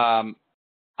agree. I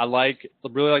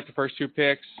really like the first 2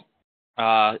 picks.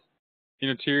 To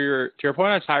your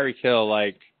point on Tyreek Hill,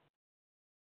 like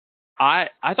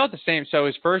I thought the same. So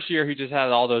his first year, he just had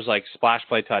all those like splash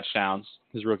play touchdowns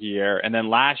his rookie year, and then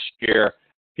last year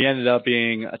he ended up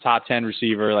being a top 10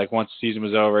 receiver like once the season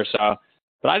was over. So,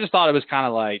 but I just thought it was kind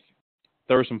of like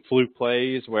there were some fluke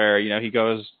plays where he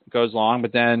goes long,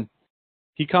 but then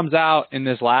he comes out in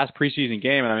this last preseason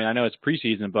game, and I mean I know it's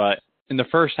preseason, but in the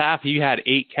first half he had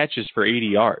 8 catches for 80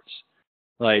 yards.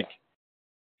 Like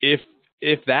if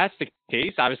that's the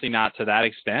case, obviously not to that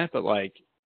extent, but like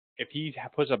if he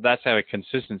puts up that type of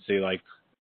consistency, like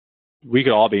we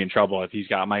could all be in trouble if he's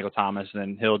got Michael Thomas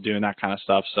and Hill doing that kind of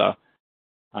stuff. So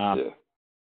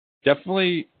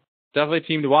definitely a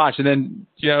team to watch. And then,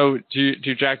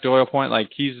 to Jack Doyle point,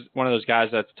 like he's one of those guys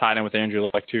that's tied in with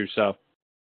Andrew Luck too. So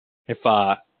if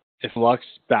Luck's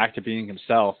back to being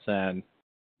himself, then,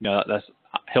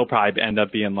 he'll probably end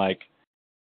up being like,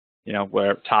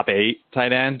 where top 8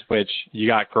 tight end, which you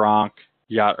got Gronk,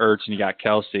 you got Ertz, and you got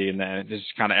Kelsey, and then it's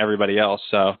just kind of everybody else.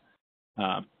 So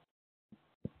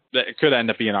it could end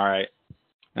up being all right.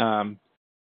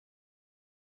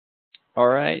 All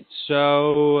right.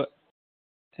 So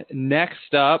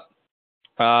next up,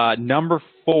 number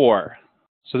 4.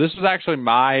 So this was actually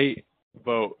my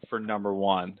vote for number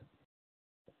 1.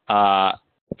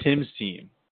 Tim's team.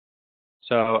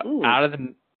 So out of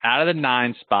the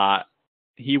 9 spot,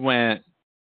 he went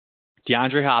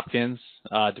DeAndre Hopkins,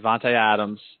 Devontae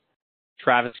Adams,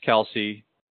 Travis Kelce,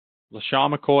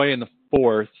 LaShawn McCoy in the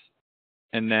 4th,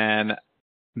 and then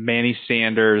Manny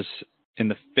Sanders in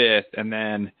the 5th, and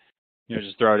then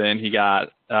just throw it in. He got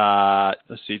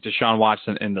Deshaun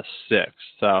Watson in the 6th.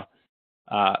 So,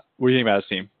 what do you think about his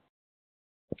team?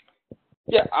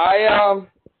 Yeah, I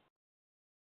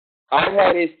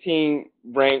had his team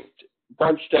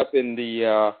bunched up in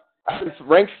the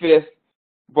ranked 5th,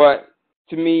 but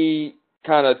to me,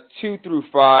 kind of 2 through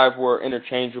 5 were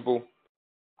interchangeable.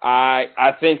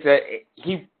 I think that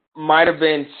he might have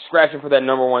been scratching for that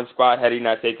number 1 spot had he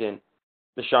not taken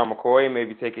LaShawn McCoy,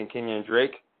 maybe taken Kenyon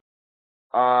Drake.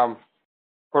 But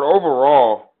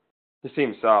overall, his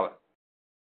team is solid.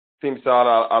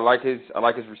 I like his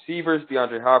receivers: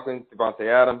 DeAndre Hopkins, Devontae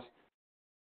Adams,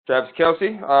 Travis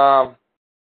Kelce,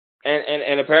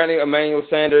 and apparently Emmanuel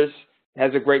Sanders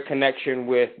has a great connection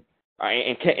with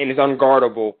and is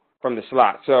unguardable from the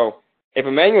slot. So if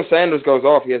Emmanuel Sanders goes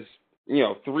off, he has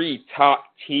 3 top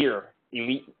tier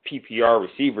elite PPR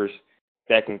receivers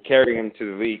that can carry him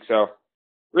to the league. So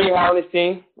really high on his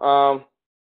team.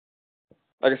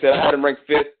 Like I said, I had him ranked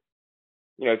 5th.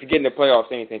 If you get in the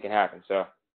playoffs, anything can happen. So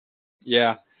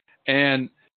yeah, and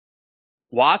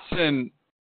Watson,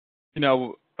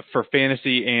 for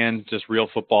fantasy and just real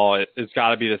football, it's got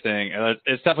to be the thing. And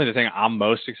it's definitely the thing I'm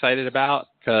most excited about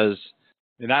because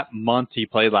that month he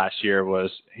played last year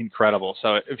was incredible.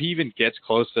 So if he even gets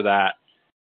close to that,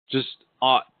 just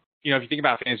if you think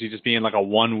about fantasy just being like a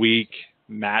 1-week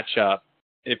matchup,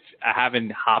 if having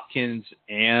Hopkins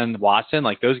and Watson,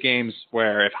 like those games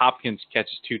where if Hopkins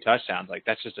catches 2 touchdowns, like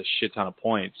that's just a shit ton of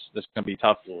points. That's going to be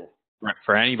tough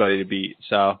for anybody to beat.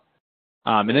 So,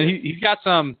 and then he's got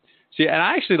some. See, and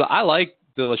I like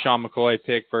the LaShawn McCoy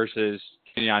pick versus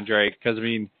Kenyon Drake because I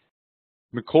mean,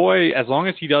 McCoy, as long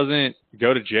as he doesn't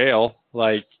go to jail,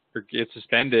 like or get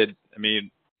suspended, I mean,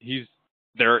 he's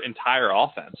their entire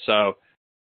offense. So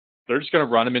they're just going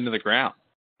to run him into the ground.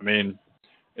 I mean.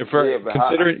 If we're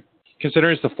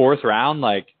considering it's the 4th round,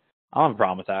 like I don't have a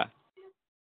problem with that.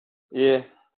 Yeah,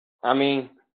 I mean,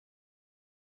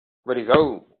 but he's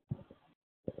old.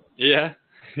 Yeah,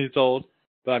 he's old,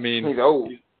 but I mean, he's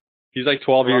old. He's like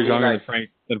 12 years younger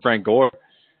than Frank Gore.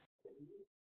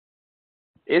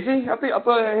 Is he? I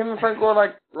thought him and Frank Gore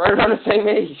like right around the same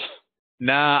age.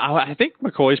 Nah, I think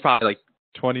McCoy's probably like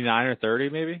 29 or 30,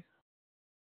 maybe.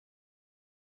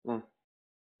 We'll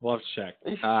have to check.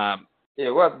 Yeah,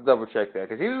 we'll have to double check that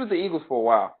because he was with the Eagles for a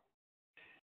while.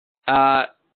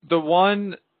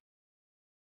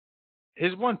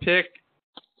 His one pick,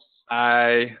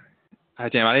 I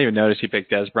didn't even notice he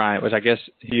picked Dez Bryant, which I guess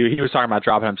he was talking about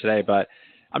dropping him today. But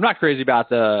I'm not crazy about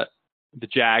the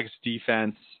Jags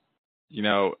defense,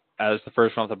 as the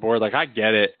first one off the board. Like I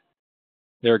get it,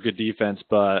 they're a good defense,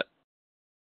 but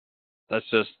that's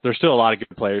just there's still a lot of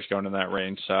good players going in that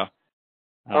range. So.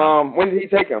 When did he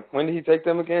take them? When did he take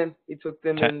them again? He took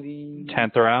them in the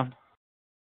 10th round.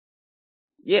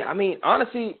 Yeah, I mean,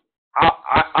 honestly,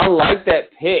 I like that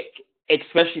pick,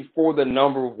 especially for the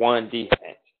number 1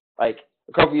 defense. Like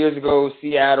a couple years ago,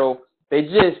 Seattle, they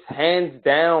just hands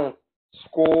down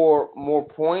score more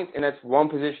points, and that's one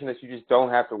position that you just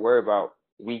don't have to worry about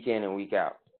week in and week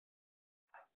out.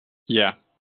 Yeah.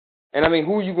 And I mean,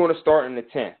 who are you going to start in the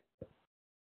 10th?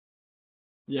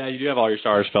 Yeah, you do have all your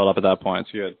stars filled up at that point.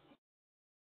 It's good.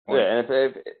 Yeah, and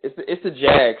if it's the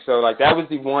Jags, so like that was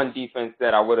the one defense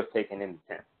that I would have taken in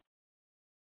the 10th.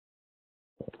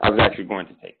 I was actually going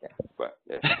to take that, but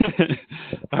yeah.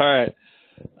 All right.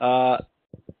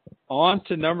 On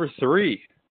to number 3.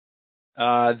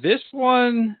 This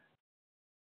one,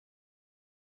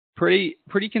 pretty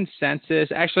consensus.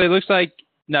 Actually, it looks like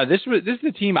this is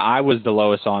the team I was the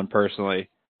lowest on personally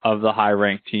of the high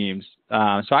ranked teams. So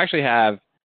I actually have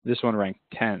this one ranked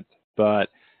 10th, but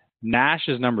Nash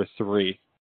is number 3.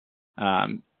 So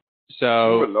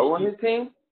you were low on his team?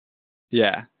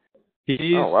 Yeah,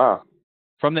 he's wow.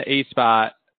 From the 8th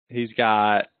spot. He's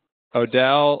got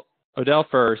Odell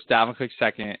first, Dalvin Cook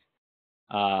second,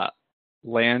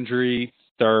 Landry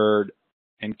third,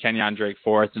 and Kenyon Drake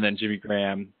fourth, and then Jimmy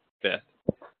Graham 5th.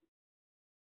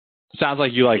 Sounds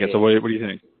like you like it. So what do you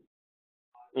think?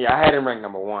 Yeah, I had him ranked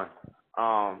number 1.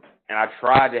 And I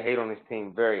tried to hate on this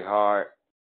team very hard.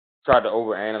 Tried to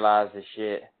overanalyze this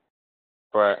shit.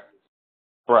 But,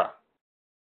 bruh,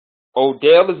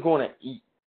 Odell is going to eat.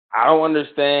 I don't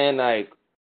understand, like,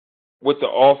 what the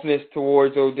offness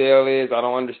towards Odell is. I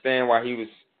don't understand why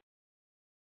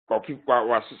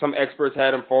why some experts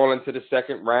had him fall into the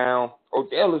 2nd round.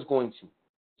 Odell is going to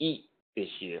eat this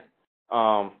year.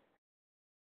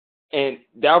 And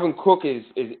Dalvin Cook is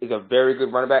a very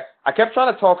good running back. I kept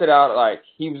trying to talk it out like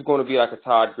he was going to be like a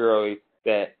Todd Gurley,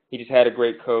 that he just had a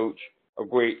great coach, a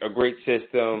great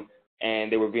system,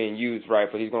 and they were being used right,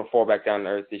 but he's going to fall back down to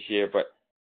earth this year. But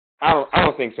I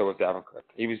don't think so with Dalvin Cook.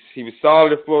 He was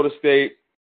solid at Florida State.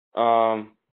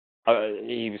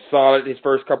 He was solid his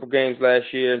first couple games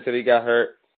last year until he got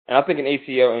hurt. And I think an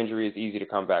ACL injury is easy to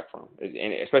come back from,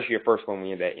 and especially your first one when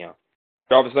you're that young.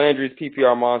 Jarvis Landry's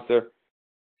PPR monster.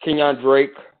 Kenyon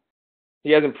Drake, he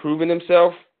hasn't proven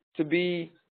himself to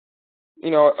be,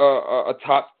 a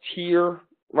top-tier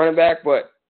running back,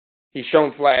 but he's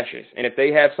shown flashes. And if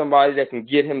they have somebody that can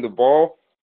get him the ball,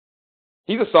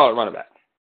 he's a solid running back.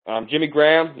 Jimmy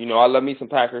Graham, I love me some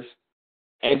Packers.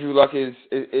 Andrew Luck is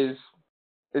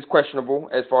questionable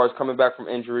as far as coming back from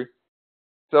injury.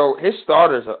 So his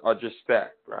starters are just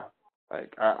stacked, bro.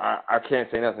 Like, I can't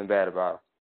say nothing bad about him.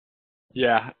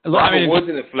 Yeah. Robert Woods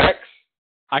in the flex.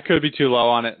 I could be too low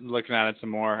on it looking at it some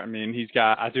more. I mean,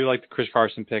 I do like the Chris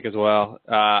Carson pick as well.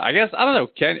 I guess, I don't know,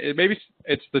 maybe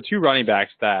it's the 2 running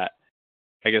backs that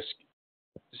I guess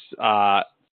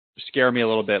scare me a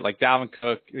little bit. Like Dalvin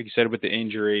Cook, like you said, with the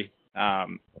injury,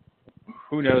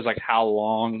 who knows like how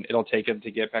long it'll take him to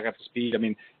get back up to speed. I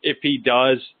mean, if he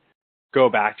does go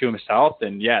back to himself,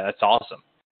 then yeah, that's awesome.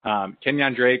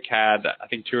 Kenyon Drake had, I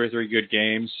think, 2 or 3 good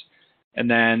games. And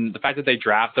then the fact that they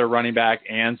draft their running back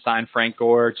and sign Frank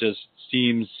Gore just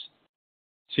seems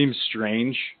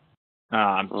strange.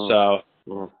 So,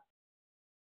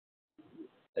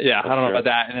 yeah, I don't know about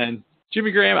that. And then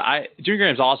Jimmy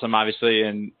Graham's awesome,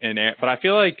 obviously, but I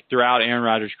feel like throughout Aaron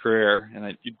Rodgers' career,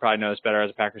 and you'd probably know this better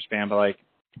as a Packers fan, but like,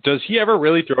 does he ever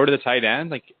really throw to the tight end?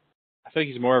 Like, I feel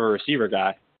like he's more of a receiver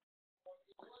guy.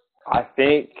 I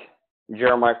think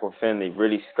Jermichael Finley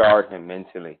really scarred him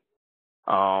mentally.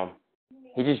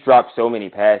 He just dropped so many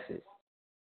passes.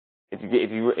 If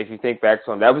you think back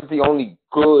to him, that was the only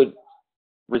good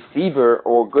receiver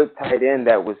or good tight end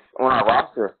that was on our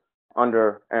roster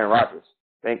under Aaron Rodgers.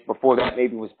 I think before that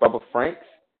maybe was Bubba Franks,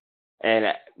 and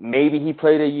maybe he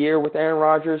played a year with Aaron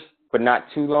Rodgers, but not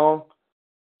too long.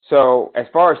 So as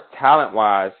far as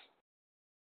talent-wise,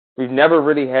 we've never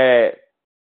really had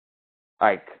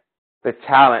like the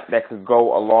talent that could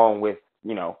go along with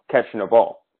catching the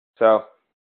ball. So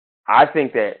I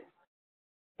think that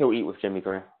he'll eat with Jimmy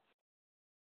Graham.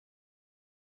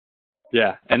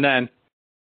 Yeah, and then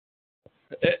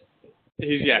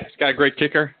he's got a great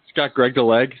kicker. He's got Greg the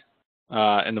Leg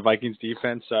in the Vikings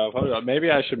defense. So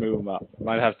maybe I should move him up.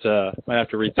 Might have to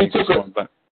rethink this one. But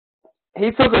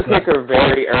he took a kicker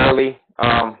very early.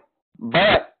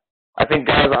 But I think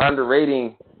guys are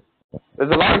underrating.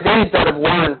 There's a lot of games that have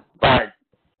won by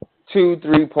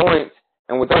 2-3 points,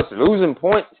 and with us losing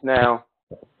points now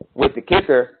with the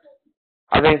kicker,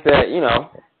 I think that,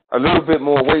 a little bit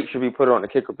more weight should be put on the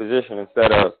kicker position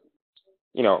instead of,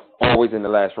 always in the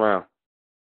last round.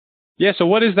 Yeah, so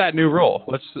what is that new rule?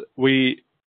 We're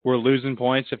losing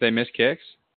points if they miss kicks?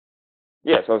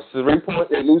 Yeah, so 3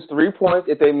 points. They lose 3 points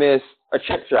if they miss a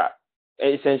chip shot.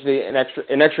 Essentially, an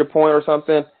extra point or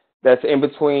something that's in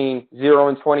between 0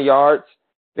 and 20 yards,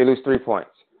 they lose 3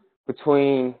 points.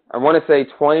 Between, I want to say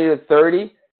 20 to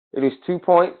 30, they lose 2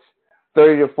 points.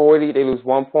 30 to 40, they lose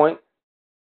 1 point.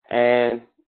 And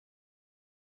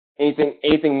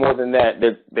anything more than that,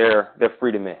 they're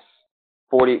free to miss.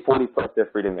 40 plus, they're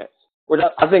free to miss, which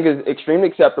I think is extremely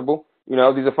acceptable. These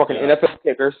are fucking NFL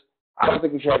kickers. I don't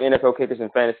think we should have NFL kickers in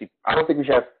fantasy. I don't think we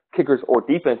should have kickers or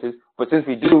defenses. But since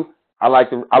we do, I like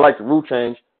the rule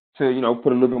change to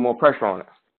put a little bit more pressure on us.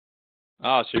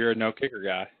 Oh, so you're a no kicker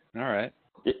guy. All right.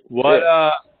 Yeah.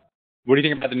 What do you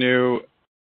think about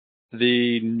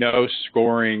the no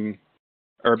scoring,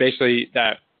 or basically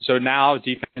that? So now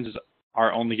defenses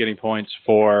are only getting points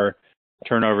for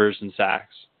turnovers and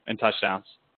sacks and touchdowns.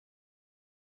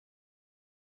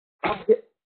 I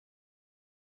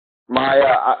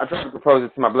tried to propose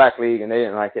it to my black league and they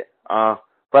didn't like it.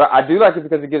 But I do like it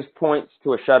because it gives points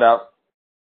to a shutout.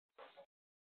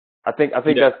 I think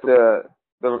that's the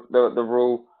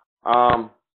rule.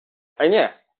 And yeah,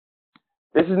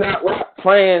 this is not we're not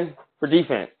playing for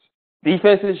defense.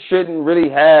 Defenses shouldn't really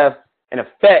have an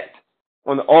effect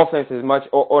on the offense as much,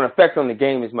 or an effect on the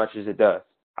game as much as it does.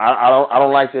 I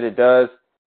don't like that it does,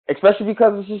 especially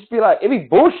because it's just it'd be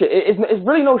bullshit. It's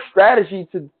really no strategy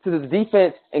to the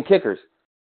defense and kickers.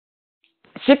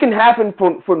 Shit can happen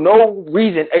for no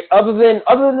reason other than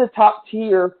the top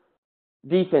tier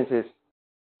defenses.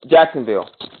 Jacksonville,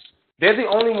 they're the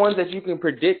only ones that you can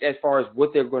predict as far as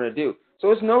what they're going to do.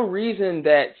 So it's no reason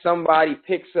that somebody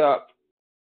picks up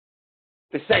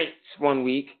the Saints one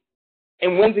week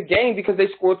and wins a game because they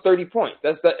scored 30 points.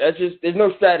 That's just there's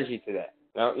no strategy to that.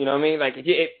 You know what I mean? Like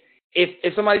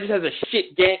if somebody just has a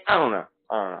shit game, I don't know.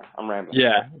 I'm rambling.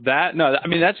 Yeah,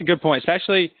 that's a good point.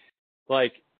 Especially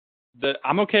like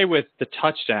I'm okay with the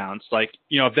touchdowns. Like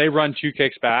if they run 2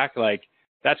 kicks back, like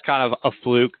that's kind of a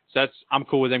fluke. So I'm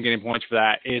cool with them getting points for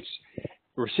that. It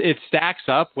stacks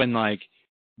up when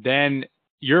then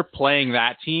you're playing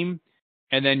that team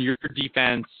and then your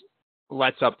defense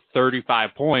lets up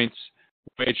 35 points,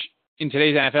 which in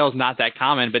today's NFL is not that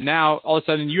common. But now all of a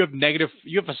sudden you have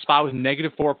a spot with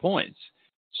 -4 points.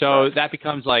 So that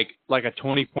becomes like a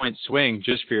 20-point swing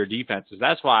just for your defenses.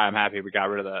 That's why I'm happy we got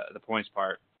rid of the points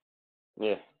part.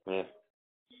 Yeah.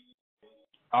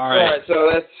 All right.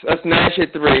 So that's Nash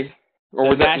at 3. Or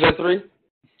was that 3?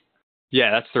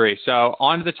 Yeah, that's 3. So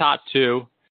on to the top 2.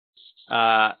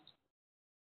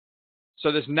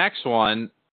 So this next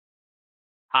one,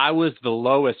 I was the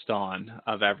lowest on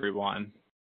of everyone,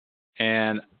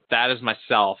 and that is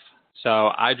myself.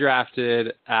 So I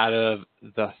drafted out of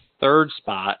the 3rd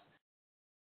spot.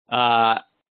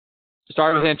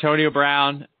 Started with Antonio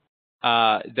Brown,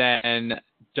 then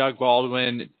Doug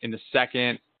Baldwin in the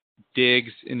 2nd,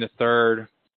 Diggs in the 3rd,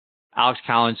 Alex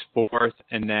Collins 4th,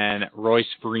 and then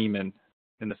Royce Freeman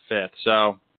in the 5th.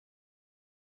 So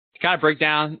to kind of break it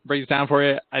down for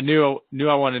you, I knew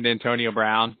I wanted Antonio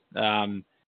Brown.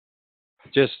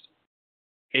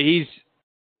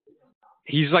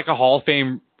 He's like a Hall of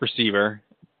Fame receiver,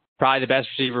 probably the best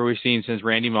receiver we've seen since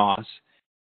Randy Moss.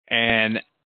 And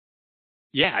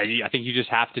yeah, I think you just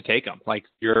have to take him. Like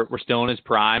we're still in his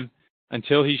prime.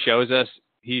 Until he shows us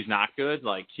he's not good,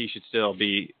 like he should still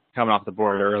be coming off the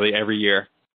board early every year.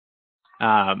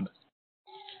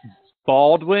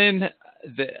 Baldwin,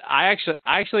 I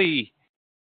actually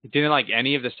didn't like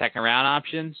any of the 2nd round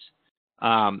options.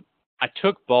 I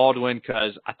took Baldwin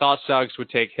because I thought Suggs would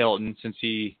take Hilton since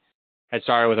he had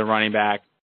started with a running back.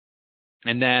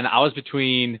 And then I was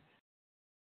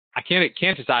I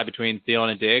can't decide between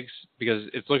Thielen and Diggs because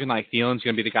it's looking like Thielen's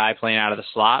going to be the guy playing out of the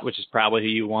slot, which is probably who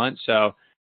you want. So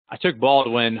I took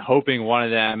Baldwin hoping one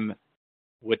of them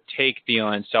would take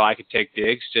Thielen so I could take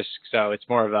Diggs, just so it's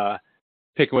more of a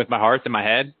picking with my heart than my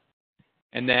head.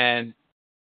 And then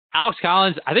Alex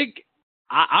Collins, I think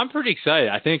I'm pretty excited.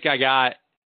 I think I got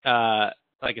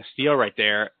like a steal right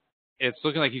there. It's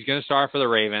looking like he's going to start for the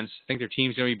Ravens. I think their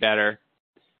team's going to be better.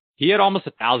 He had almost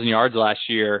 1,000 yards last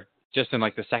year, just in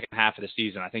like the second half of the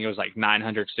season. I think it was like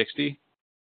 960.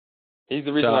 He's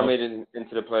the reason I made it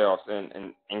into the playoffs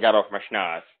and got off my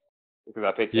schnoz because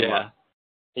I picked him up.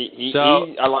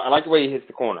 I like the way he hits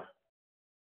the corner.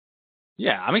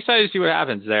 Yeah, I'm excited to see what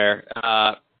happens there.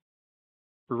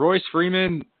 Royce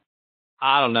Freeman,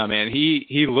 I don't know, man.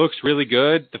 He looks really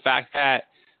good. The fact that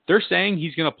they're saying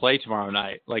he's going to play tomorrow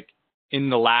night, like in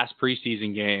the last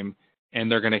preseason game, and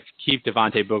they're going to keep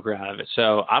Devontae Booker out of it.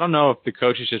 So I don't know if the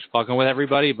coach is just fucking with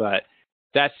everybody, but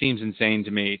that seems insane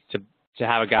to me to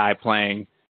have a guy playing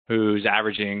who's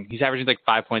averaging like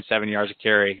 5.7 yards a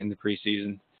carry in the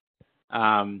preseason.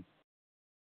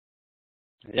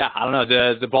 Yeah, I don't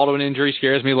know. The Baldwin injury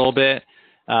scares me a little bit.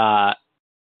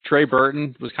 Trey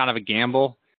Burton was kind of a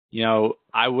gamble. You know,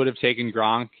 I would have taken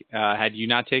Gronk had you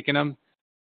not taken him.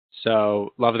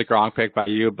 So love the Gronk pick by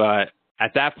you, but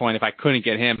at that point, if I couldn't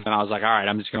get him, then I was like, all right,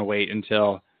 I'm just going to wait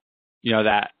until, you know,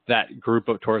 that group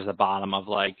up towards the bottom of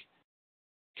like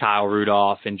Kyle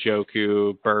Rudolph and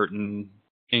Njoku, Burton,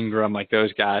 Ingram, like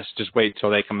those guys, just wait till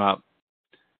they come up.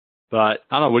 But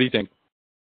I don't know. What do you think?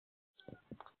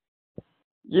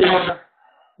 Yeah.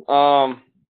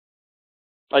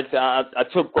 Like I said, I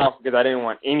took Goff because I didn't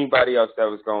want anybody else that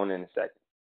was going in a second.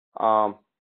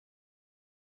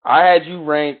 I had you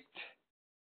ranked.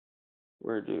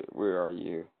 Where are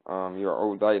you? You're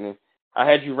old lightning. I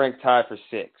had you ranked tied for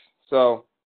 6. So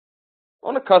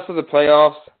on the cusp of the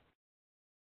playoffs,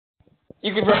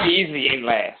 you could very easily get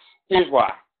last. Here's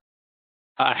why.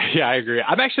 Yeah, I agree.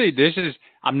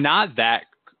 I'm not that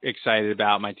excited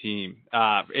about my team.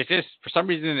 It's just, for some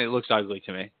reason, it looks ugly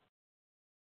to me.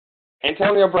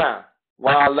 Antonio Brown.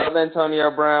 While I love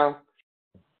Antonio Brown,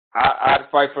 I'd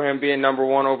fight for him being number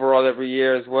 1 overall every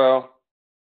year as well.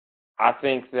 I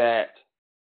think that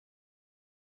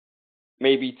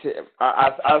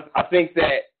I think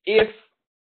that if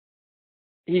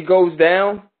he goes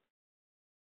down,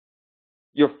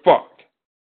 you're fucked.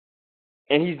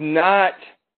 And he's not.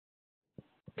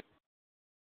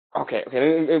 Okay.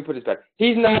 Let me put this back.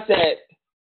 He's not that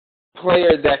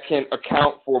player that can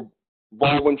account for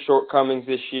Baldwin's shortcomings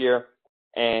this year,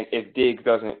 and if Diggs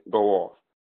doesn't go off.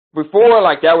 Before,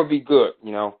 like, that would be good,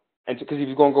 and because he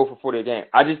was going to go for 40 a game.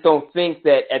 I just don't think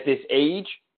that at this age,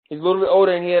 he's a little bit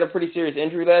older and he had a pretty serious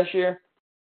injury last year.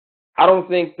 I don't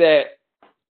think that.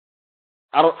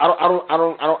 I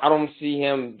don't see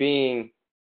him being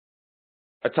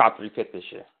a top 3 pick this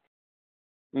year.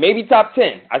 Maybe top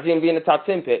 10. I see him being a top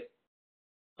 10 pick,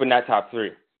 but not top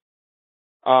 3.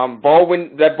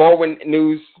 Baldwin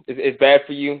news is bad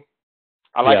for you.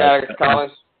 I like Alex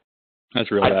Collins. That's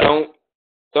really bad. I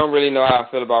don't really know how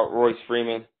I feel about Royce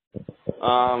Freeman.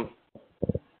 And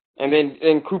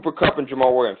then Cooper Kupp and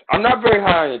Jamal Williams. I'm not very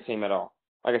high on your team at all.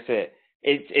 Like I said,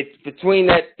 it's between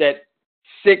that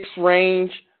 6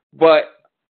 range, but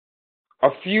a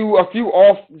few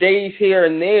off days here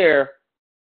and there,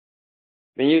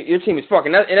 then your team is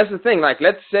fucking. And that's the thing. Like,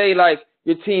 let's say like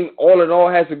your team all in all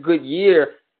has a good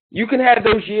year. You can have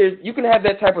those years. You can have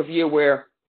that type of year where,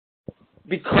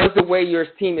 because the way your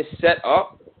team is set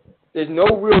up, there's no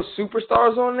real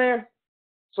superstars on there.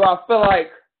 So I feel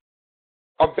like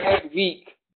a bad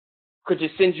week could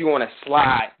just send you on a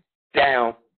slide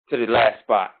down to the last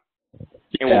spot.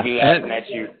 And we'll be laughing at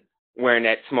you wearing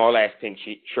that small-ass pink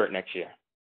shirt next year.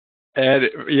 And,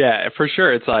 yeah, for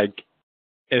sure. It's like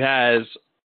it has,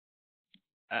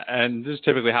 and this is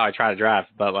typically how I try to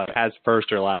draft, but like it has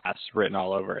first or last written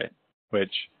all over it,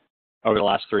 which over the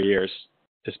last 3 years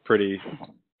is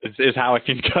is how it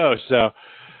can go. So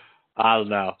I don't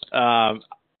know.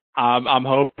 I'm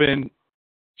hoping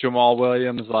Jamal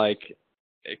Williams,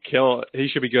 he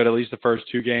should be good at least the first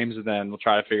 2 games, and then we'll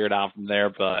try to figure it out from there.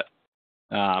 But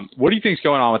what do you think is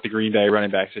going on with the Green Bay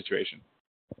running back situation?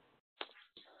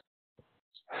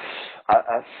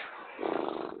 I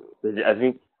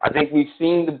think we've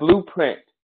seen the blueprint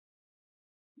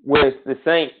with the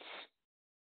Saints.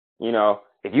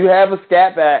 If you have a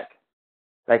scat back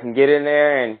that can get in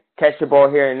there and catch the ball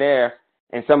here and there,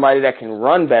 and somebody that can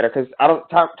run better, because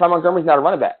Ty Montgomery's not a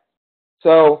running back.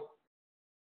 So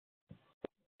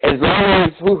as long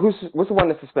as what's the one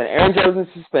that's suspended? Aaron Jones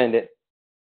is suspended.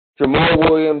 Jamal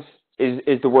Williams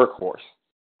is the workhorse.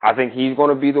 I think he's going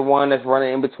to be the one that's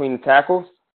running in between the tackles,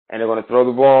 and they're going to throw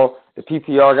the ball. The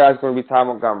PPR guy is going to be Ty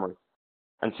Montgomery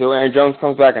until Aaron Jones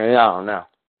comes back, and I don't know.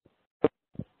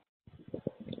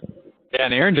 Yeah,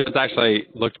 and Aaron Jones actually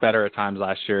looked better at times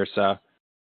last year, so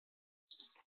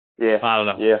yeah, I don't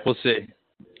know. Yeah, we'll see.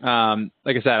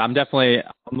 Like I said, I'm a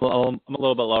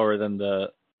little bit lower than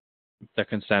the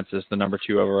consensus, the number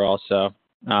 2 overall. So,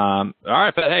 all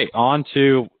right, but hey, on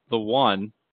to the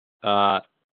 1. Not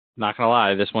gonna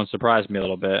lie, this one surprised me a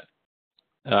little bit.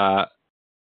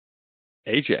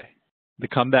 AJ, the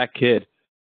comeback kid.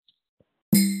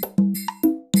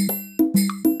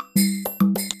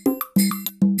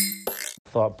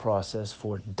 Thought process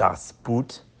for Das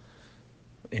Boot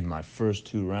in my first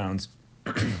 2 rounds.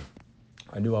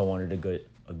 I knew I wanted a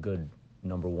good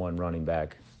number 1 running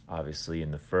back, obviously,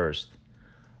 in the first.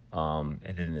 And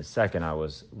then in the second, I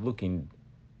was looking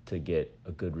to get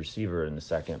a good receiver in the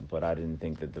second, but I didn't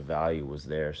think that the value was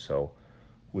there. So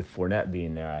with Fournette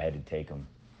being there, I had to take him.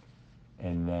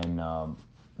 And then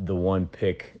the one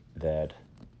pick that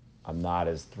I'm not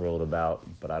as thrilled about,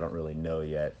 but I don't really know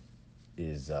yet,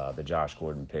 is the Josh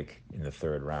Gordon pick in the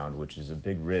 3rd round, which is a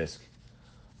big risk.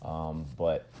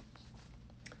 But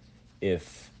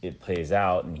if it plays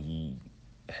out and he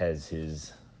has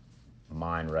his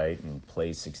mind right and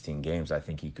plays 16 games, I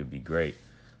think he could be great.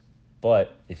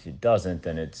 But if it doesn't,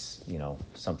 then it's,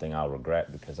 something I'll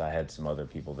regret, because I had some other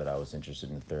people that I was interested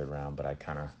in the 3rd round, but I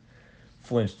kind of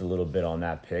flinched a little bit on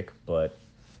that pick. But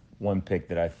one pick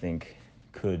that I think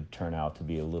could turn out to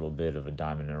be a little bit of a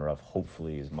diamond in the rough,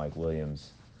 hopefully, is Mike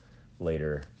Williams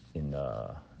later in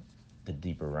the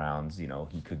deeper rounds. You know,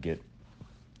 he could get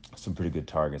some pretty good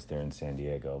targets there in San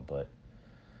Diego, but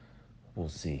we'll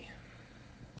see.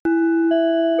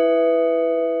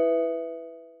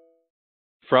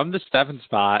 From the 7th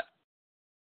spot,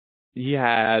 he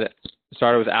had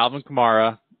started with Alvin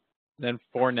Kamara, then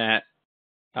Fournette,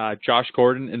 Josh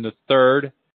Gordon in the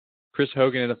 3rd, Chris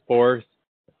Hogan in the 4th,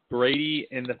 Brady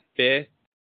in the 5th.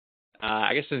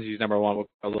 I guess since he's number 1, we'll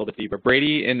go a little bit deeper.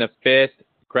 Brady in the 5th,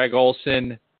 Greg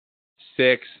Olsen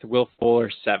 6th, Will Fuller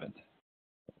 7th.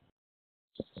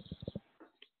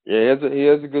 Yeah, he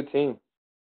has a good team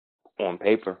on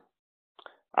paper.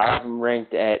 I have him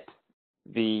ranked at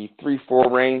the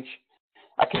 3-4 range.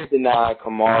 I can't deny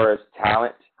Kamara's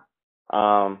talent.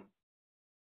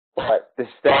 But the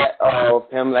stat of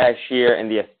him last year and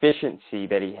the efficiency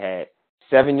that he had,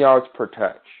 7 yards per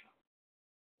touch.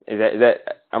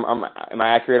 Am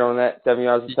I accurate on that? 7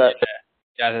 yards per touch?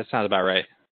 Yeah, that sounds about right.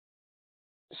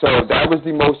 So that was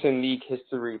the most in league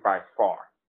history by far.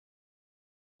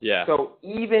 Yeah. So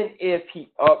even if he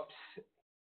ups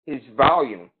his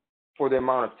volume for the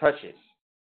amount of touches,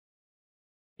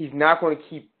 he's not going to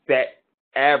keep that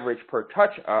average per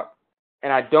touch up,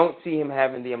 and I don't see him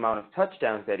having the amount of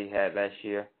touchdowns that he had last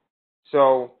year.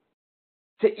 So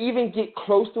to even get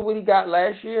close to what he got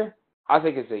last year, I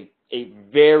think it's a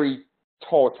very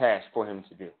tall task for him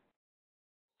to do.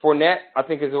 Fournette, I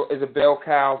think, is a bell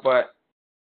cow, but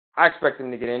I expect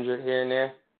him to get injured here and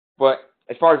there. But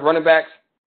as far as running backs,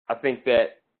 I think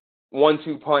that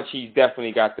 1-2 punch, he's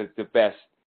definitely got the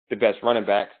best running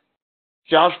backs.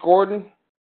 Josh Gordon,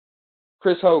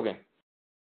 Chris Hogan.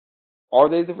 Are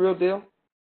they the real deal?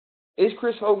 Is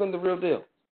Chris Hogan the real deal?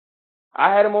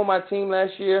 I had him on my team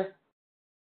last year,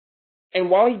 and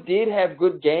while he did have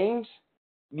good games,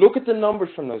 look at the numbers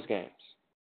from those games.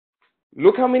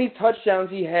 Look how many touchdowns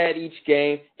he had each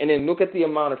game, and then look at the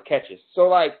amount of catches.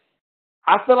 So, I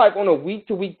feel like on a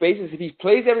week-to-week basis, if he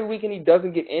plays every week and he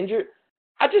doesn't get injured,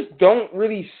 I just don't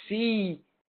really see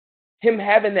him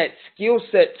having that skill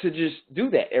set to just do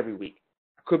that every week.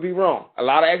 I could be wrong. A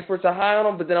lot of experts are high on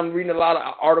him, but then I'm reading a lot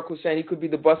of articles saying he could be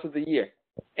the bust of the year.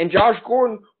 And Josh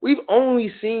Gordon, we've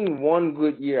only seen one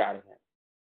good year out of him.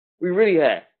 We really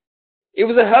have. It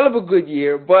was a hell of a good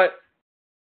year, but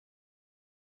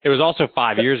it was also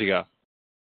 5 years ago.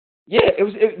 Yeah, it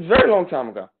was a very long time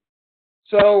ago.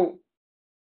 So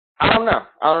I don't know.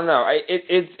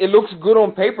 It looks good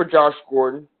on paper, Josh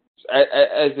Gordon,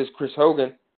 as does Chris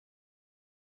Hogan.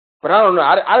 But I don't know.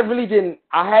 I really didn't.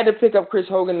 I had to pick up Chris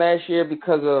Hogan last year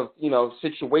because of,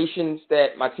 situations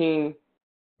that my team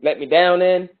let me down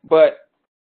in. But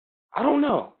I don't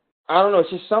know. It's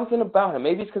just something about him.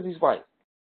 Maybe it's because he's white.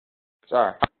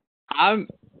 Sorry. I'm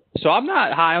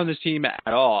not high on this team at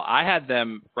all. I had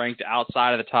them ranked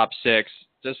outside of the top 6.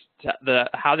 Just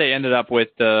how they ended up with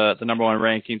the number 1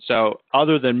 ranking. So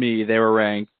other than me, they were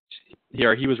ranked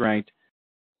here. He was ranked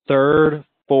 3rd,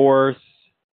 4th,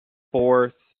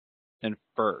 4th, and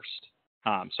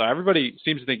 1st. So everybody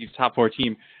seems to think he's a top 4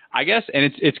 team, I guess, and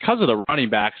it's because of the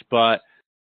running backs. But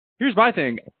here's my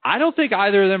thing: I don't think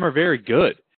either of them are very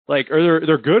good. Or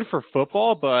they're good for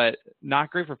football, but not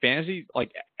great for fantasy.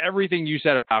 Everything you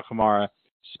said about Kamara,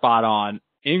 spot on.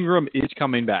 Ingram is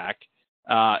coming back.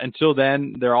 Until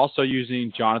then, they're also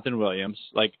using Jonathan Williams.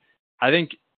 I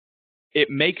think it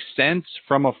makes sense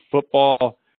from a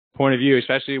football point of view,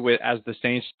 especially as the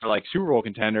Saints are Super Bowl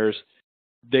contenders.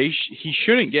 He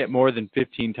shouldn't get more than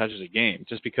 15 touches a game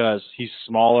just because he's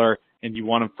smaller and you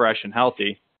want him fresh and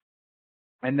healthy.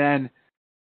 And then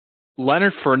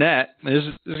Leonard Fournette, this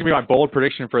is going to be my bold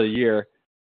prediction for the year.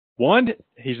 1,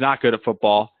 he's not good at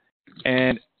football.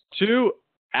 And 2,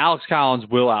 Alex Collins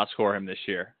will outscore him this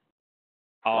year.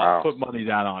 I'll put money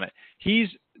down on it.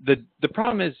 The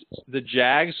problem is the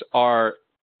Jags are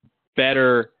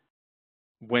better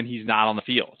when he's not on the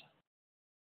field.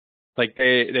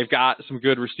 They've got some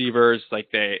good receivers.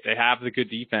 They have the good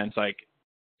defense.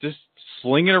 Just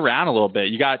sling it around a little bit.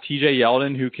 You got TJ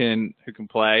Yeldon who can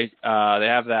play. They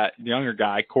have that younger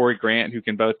guy, Corey Grant, who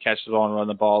can both catch the ball and run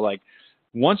the ball.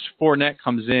 Once Fournette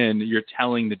comes in, you're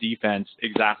telling the defense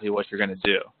exactly what you're going to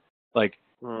do.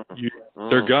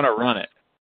 They're going to run it.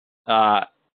 I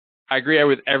agree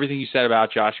with everything you said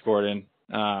about Josh Gordon.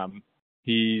 I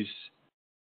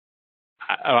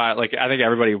think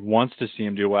everybody wants to see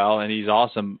him do well, and he's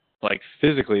awesome,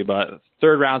 physically. But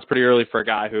 3rd round's pretty early for a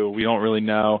guy who we don't really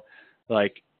know.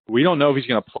 We don't know if he's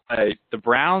going to play. The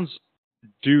Browns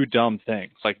do dumb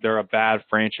things. They're a bad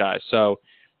franchise, so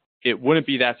it wouldn't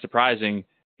be that surprising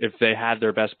if they had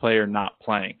their best player not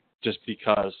playing, just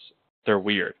because they're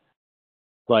weird.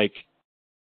 Like,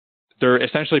 they're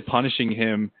essentially punishing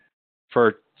him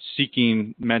for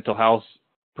seeking mental health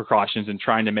precautions and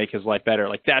trying to make his life better.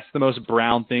 Like, that's the most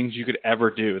Brown things you could ever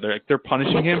do. They're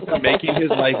punishing him for making his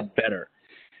life better.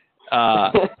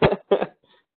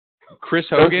 Chris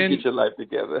Hogan, get your life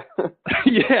together.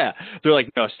 yeah, they're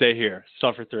like, no, stay here,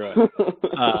 suffer through it.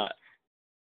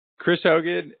 Chris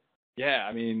Hogan, yeah,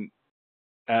 I mean,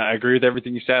 I agree with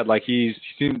everything you said. Like, he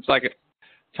seems like a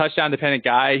touchdown dependent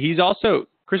guy. He's also,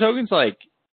 Chris Hogan's like,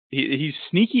 he's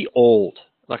sneaky old.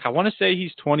 Like, I want to say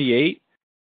he's 28.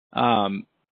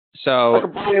 So like a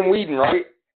Brian Whedon, right?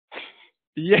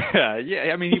 Yeah.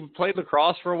 I mean, he played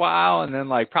lacrosse for a while, and then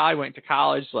like probably went to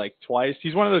college like twice.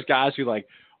 He's one of those guys who like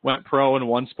went pro in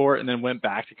one sport and then went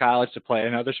back to college to play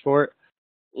another sport.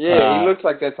 Yeah, he looks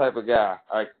like that type of guy.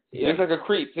 Like, he looks like a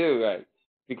creep too. Like,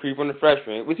 the creep on the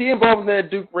freshman. Was he involved in that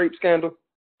Duke rape scandal?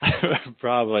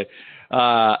 Probably.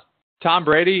 Tom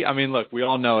Brady. I mean, look, we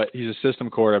all know it. He's a system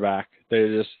quarterback.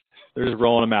 They're just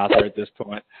rolling him out there at this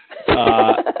point.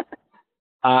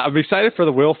 I'm excited for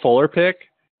the Will Fuller pick,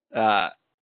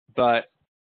 but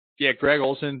yeah, Greg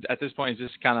Olsen at this point is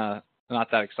just kind of not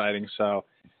that exciting. So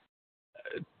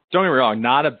don't get me wrong,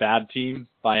 not a bad team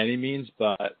by any means,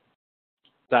 but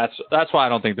that's why I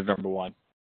don't think they're number one.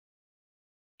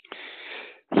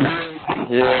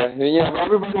 Yeah,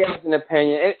 everybody has an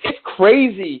opinion. It's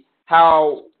crazy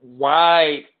how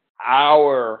wide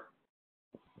our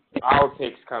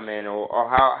picks come in, or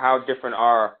how different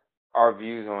our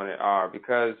views on it are,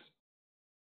 because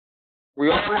we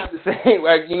all have the same,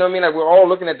 like, you know what I mean? Like, we're all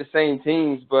looking at the same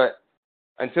teams, but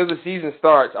until the season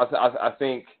starts, I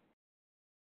think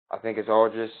it's all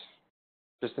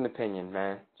just an opinion,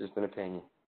 man. Just an opinion.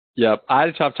 Yep, I had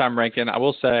a tough time ranking. I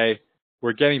will say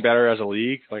we're getting better as a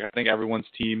league. Like, I think everyone's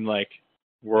team, like,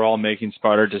 we're all making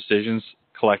smarter decisions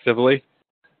collectively.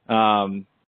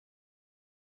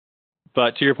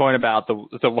 But to your point about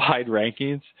the wide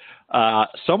rankings,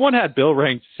 someone had Bill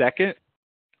ranked second,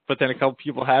 but then a couple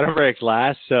people had him ranked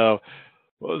last. So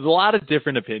there's a lot of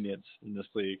different opinions in this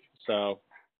league. So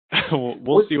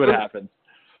we'll see what happens.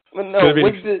 Well, no,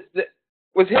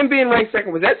 was him being ranked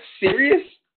second, was that serious?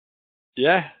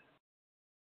 Yeah.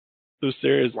 It was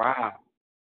serious. Wow.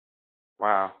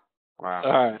 All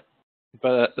right.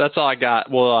 But that's all I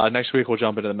got. Well, next week we'll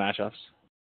jump into the matchups.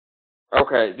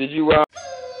 Okay. Did you